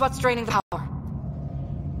 this is what's draining the power.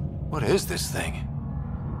 What is this thing?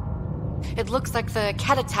 It looks like the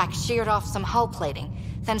Ket attack sheared off some hull plating.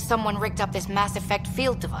 Then someone rigged up this Mass Effect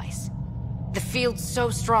field device. The field's so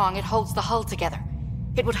strong it holds the hull together.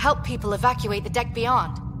 It would help people evacuate the deck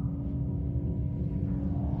beyond.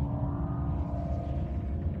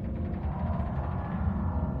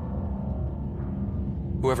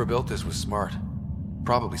 Whoever built this was smart.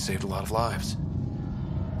 Probably saved a lot of lives.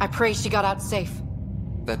 I pray she got out safe.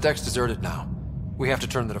 That deck's deserted now. We have to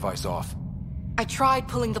turn the device off. I tried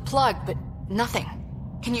pulling the plug, but nothing.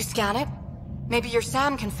 Can you scan it? Maybe your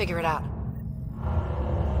Sam can figure it out.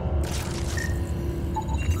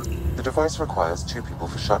 The device requires 2 people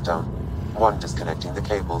for shutdown. 1 disconnecting the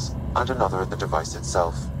cables, and another at the device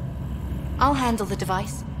itself. I'll handle the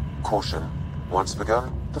device. Caution. Once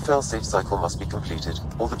begun, the failsafe cycle must be completed,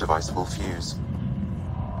 or the device will fuse.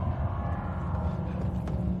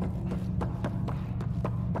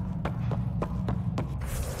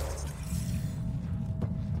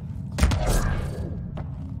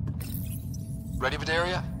 Ready,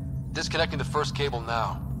 Vidaria? Disconnecting the first cable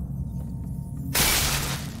now.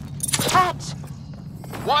 Cat!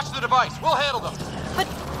 Watch the device! We'll handle them! But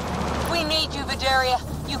we need you, Vidaria.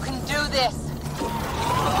 You can do this.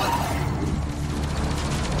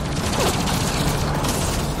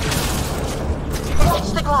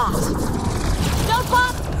 Reach the glass. Don't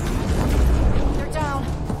pop! They're down.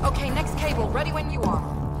 Okay, next cable. Ready when you are.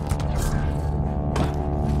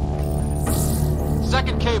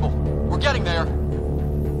 Second cable. We're getting there.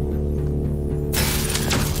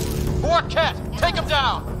 More Ket! Take him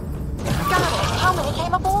down! Got it. How many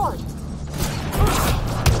came aboard?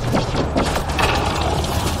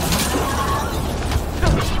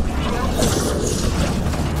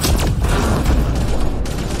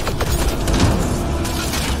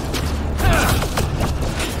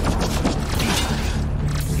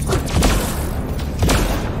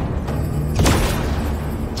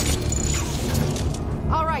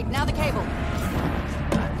 All right, now the cable.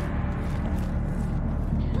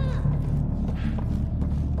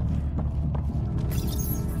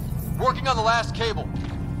 Working on the last cable.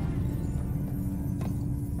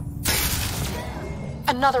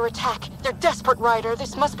 another attack. They're desperate, Ryder.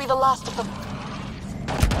 This must be the last of them.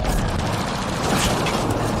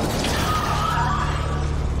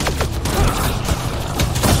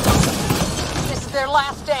 This is their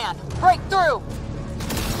last stand. Break through!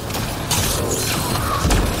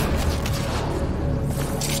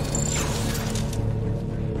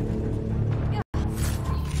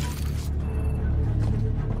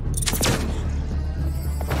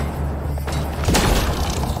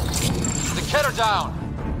 Get her down!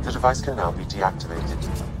 The device can now be deactivated.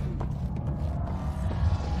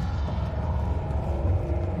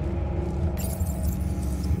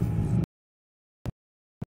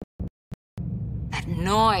 That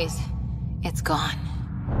noise. It's gone.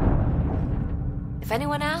 If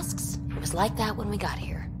anyone asks, it was like that when we got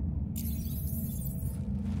here.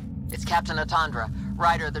 It's Captain Atandra.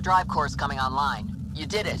 Ryder, the drive core's coming online. You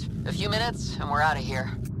did it. A few minutes, and we're out of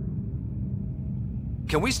here.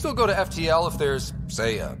 Can we still go to FTL if there's,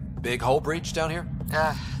 say, a big hull breach down here?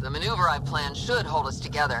 The maneuver I planned should hold us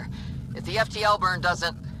together. If the FTL burn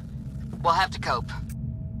doesn't, we'll have to cope.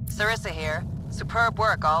 Sarissa here. Superb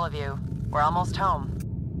work, all of you. We're almost home.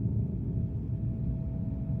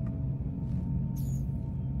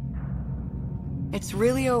 It's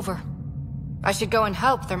really over. I should go and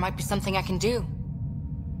help. There might be something I can do.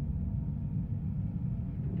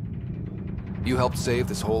 You helped save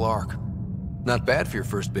this whole arc. Not bad for your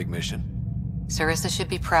first big mission. Sarissa should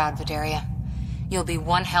be proud, Vidaria. You'll be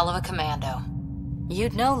one hell of a commando.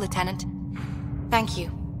 You'd know, Lieutenant. Thank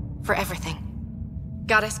you for everything.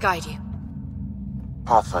 Goddess guide you.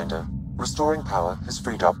 Pathfinder, restoring power has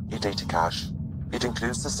freed up a data cache. It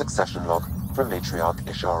includes the succession log from Matriarch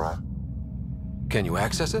Ishara. Can you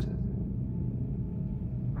access it?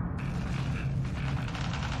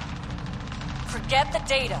 Forget the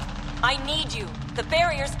data. I need you. The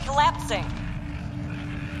barrier's collapsing.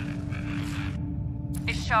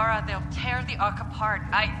 Ishara, they'll tear the Ark apart.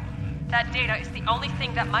 That data is the only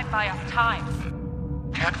thing that might buy us time.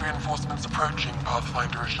 Cat reinforcements approaching,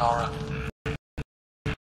 Pathfinder Ishara.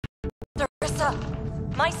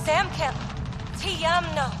 Sarissa, my Samcat.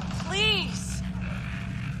 Tiamna, please.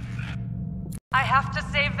 I have to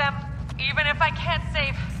save them, even if I can't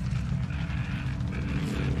save...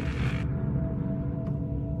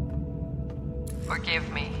 Forgive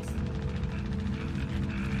me.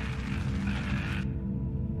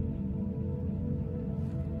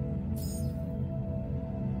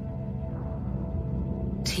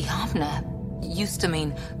 Tiamna used to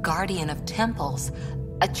mean guardian of temples,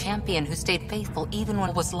 a champion who stayed faithful even when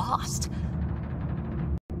it was lost.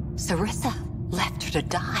 Sarissa left her to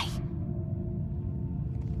die.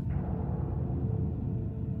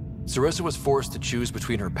 Sarissa was forced to choose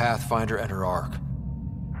between her Pathfinder and her Ark.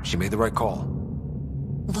 She made the right call.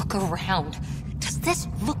 Look around. Does this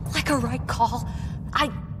look like a right call?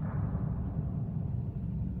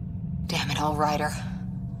 Damn it all, Ryder.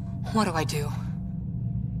 What do I do?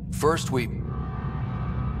 First, we...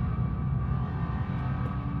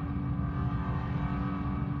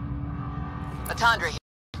 Atandra here.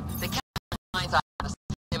 The captain lines on us.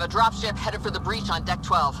 They have a dropship headed for the breach on Deck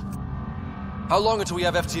 12. How long until we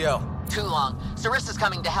have FTL? Too long. Sarissa's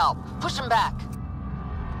coming to help. Push him back.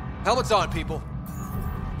 Helmets on, people.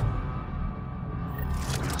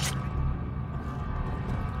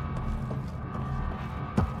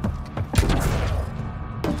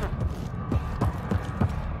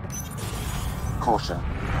 Caution.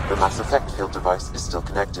 The mass effect field device is still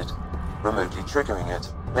connected. Remotely triggering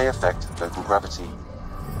it may affect local gravity.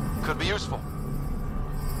 Could be useful.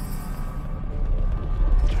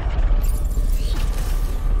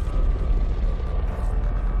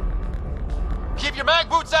 Keep your mag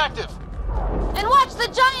boots active! And watch the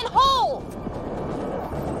giant hole!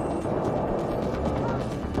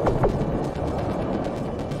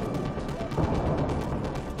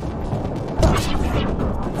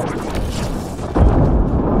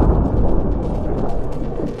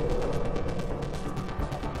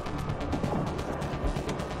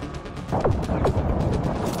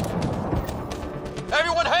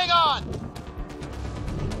 Everyone hang on!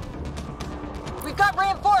 We've got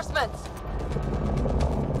reinforcements!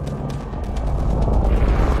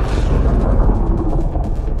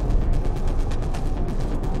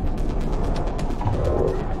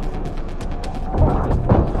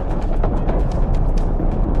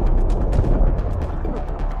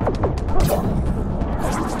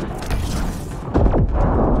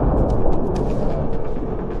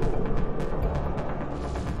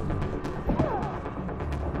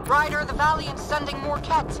 Ryder, the Valiant's sending more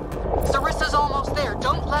Kett. Sarissa's almost there.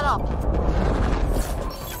 Don't let up.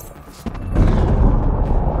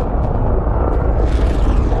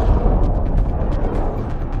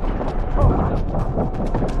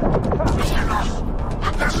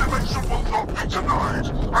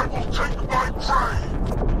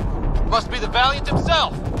 Must be the Valiant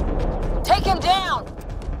himself! Take him down!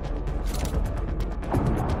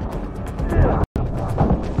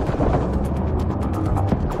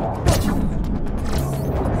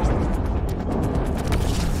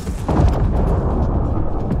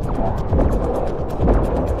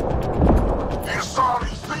 The Asari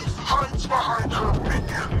thief hides behind her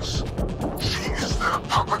minions. She is their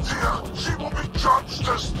puppeteer. She will be judged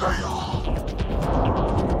as they are.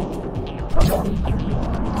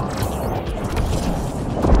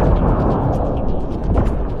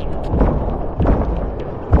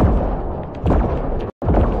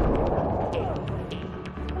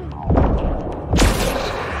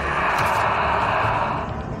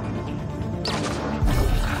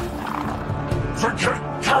 Forget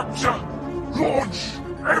capture! Launch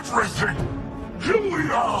everything!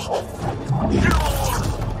 Hilliard!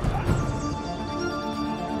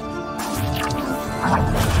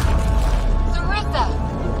 Sarissa!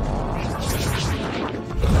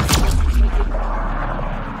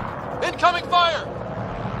 Incoming fire!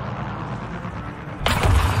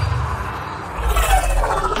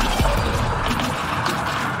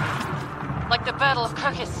 Like the Battle of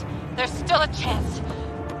Kirkus, there's still a chance.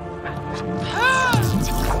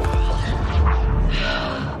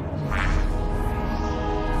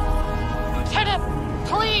 Lieutenant,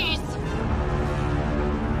 please!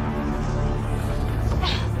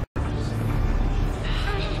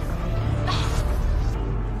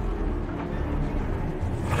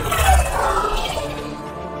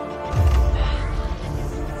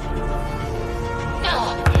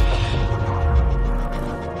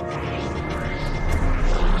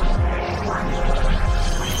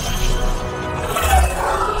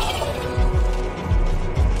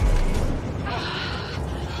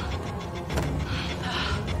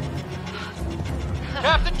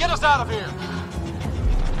 Captain, get us out of here!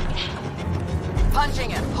 Punching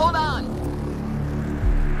it. Hold on.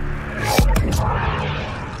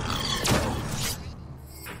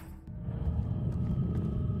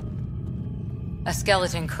 A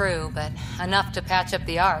skeleton crew, but enough to patch up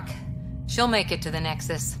the Ark. She'll make it to the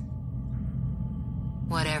Nexus.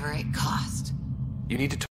 Whatever it cost. You need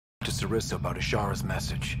to talk to Sarissa about Ashara's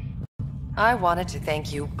message. I wanted to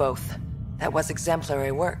thank you both. That was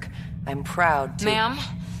exemplary work. I'm proud to— Ma'am?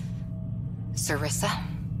 Sarissa?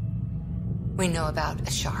 We know about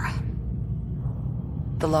Ashara.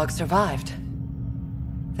 The log survived.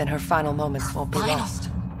 Then her final moments won't be lost.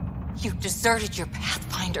 You deserted your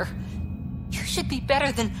Pathfinder. You should be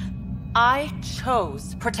better than... I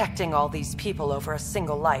chose protecting all these people over a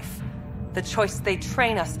single life. The choice they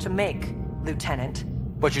train us to make, Lieutenant.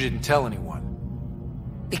 But you didn't tell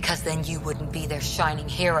anyone. Because then you wouldn't be their shining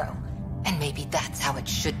hero. And maybe that's how it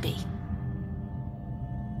should be.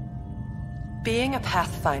 Being a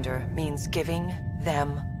Pathfinder means giving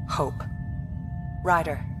them hope.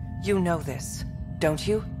 Ryder, you know this, don't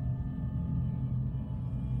you?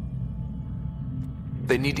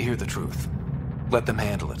 They need to hear the truth. Let them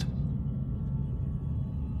handle it.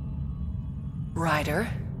 Ryder,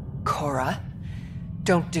 Cora,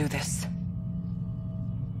 don't do this.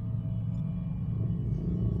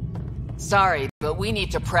 Sorry, but we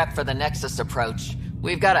need to prep for the Nexus approach.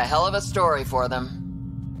 We've got a hell of a story for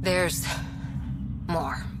them. There's...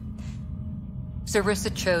 more.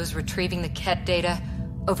 Sarissa chose retrieving the Ket data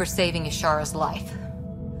over saving Ashara's life.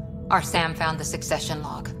 Our Sam found the succession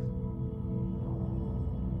log.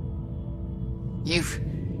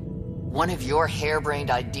 One of your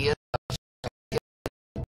harebrained ideas...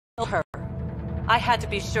 Kill her. I had to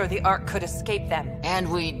be sure the Ark could escape them. And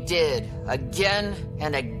we did. Again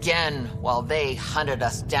and again while they hunted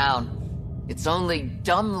us down. It's only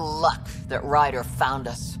dumb luck that Ryder found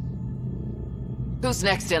us. Who's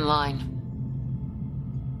next in line?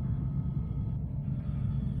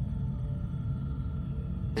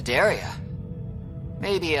 Bedaria.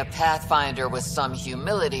 Maybe a Pathfinder with some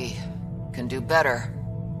humility can do better.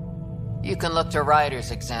 You can look to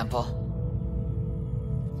Ryder's example.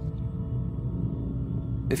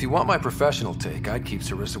 If you want my professional take, I'd keep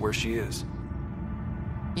Sarissa where she is.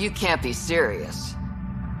 You can't be serious.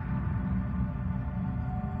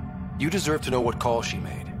 You deserve to know what call she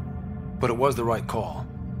made. But it was the right call.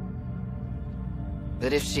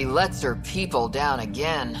 But if she lets her people down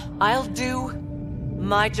again... I'll do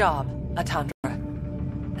my job, Atandra.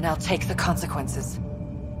 And I'll take the consequences.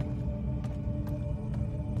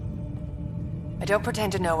 I don't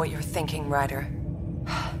pretend to know what you're thinking, Ryder.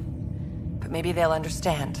 But maybe they'll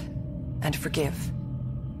understand and forgive.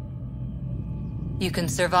 You can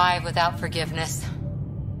survive without forgiveness.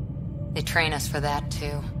 They train us for that,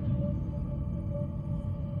 too.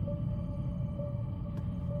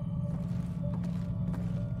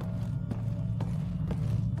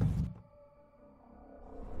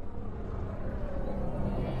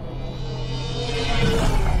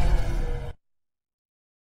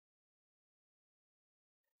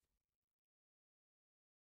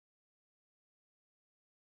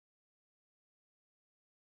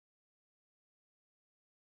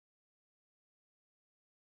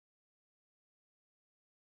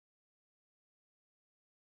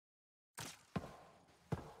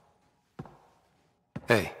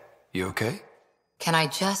 Hey, you okay? Can I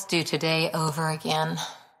just do today over again?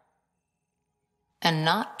 And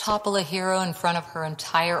not topple a hero in front of her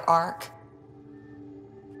entire arc?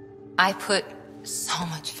 I put so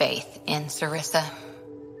much faith in Sarissa.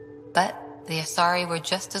 But the Asari were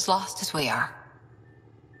just as lost as we are.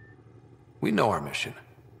 We know our mission.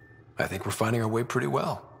 I think we're finding our way pretty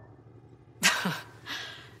well.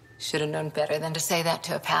 Should have known better than to say that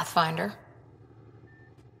to a Pathfinder.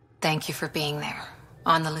 Thank you for being there,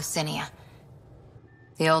 on the Lucinia.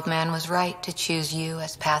 The old man was right to choose you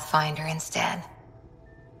as Pathfinder instead.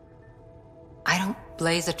 I don't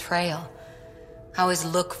blaze a trail. I always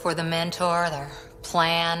look for the mentor, their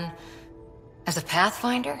plan. As a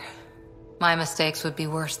Pathfinder, my mistakes would be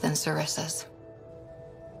worse than Sarissa's.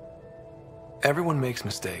 Everyone makes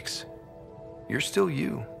mistakes. You're still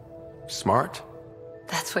you. Smart.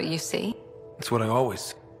 That's what you see? That's what I always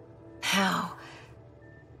see. How?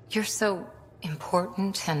 You're so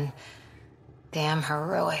important and damn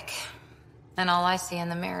heroic. And all I see in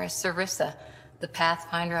the mirror is Sarissa, the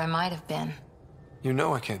Pathfinder I might have been. You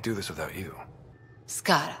know I can't do this without you.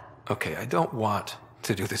 Scott. Okay, I don't want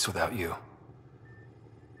to do this without you.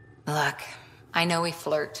 Look, I know we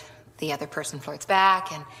flirt. The other person flirts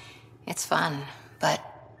back, and it's fun. But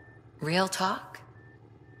real talk?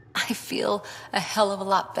 I feel a hell of a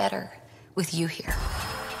lot better with you here.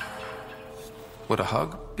 Would a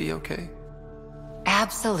hug be okay?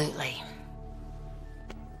 Absolutely.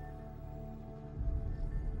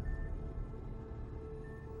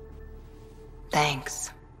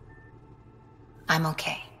 Thanks. I'm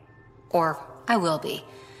okay. Or I will be.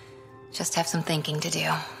 Just have some thinking to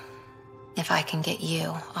do. If I can get you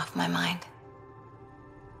off my mind.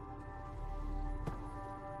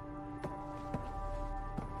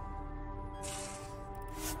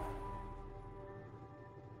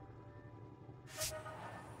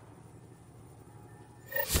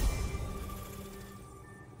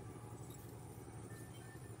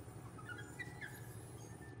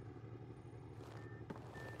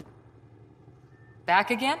 Back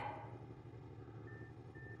again?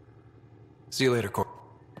 See you later, Cor.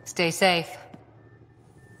 Stay safe.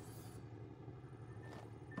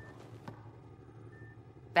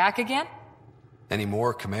 Back again? Any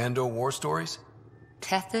more Commando war stories?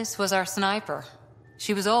 Tethys was our sniper.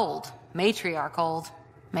 She was old. Matriarch old.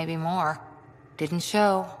 Maybe more. Didn't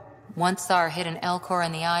show. Once saw her hit an Elcor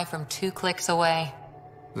in the eye from 2 clicks away.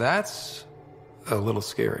 That's a little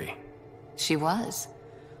scary. She was.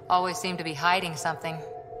 Always seemed to be hiding something.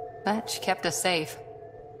 But she kept us safe.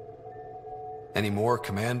 Any more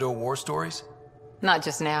Commando war stories? Not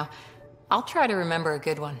just now. I'll try to remember a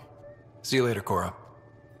good one. See you later, Cora.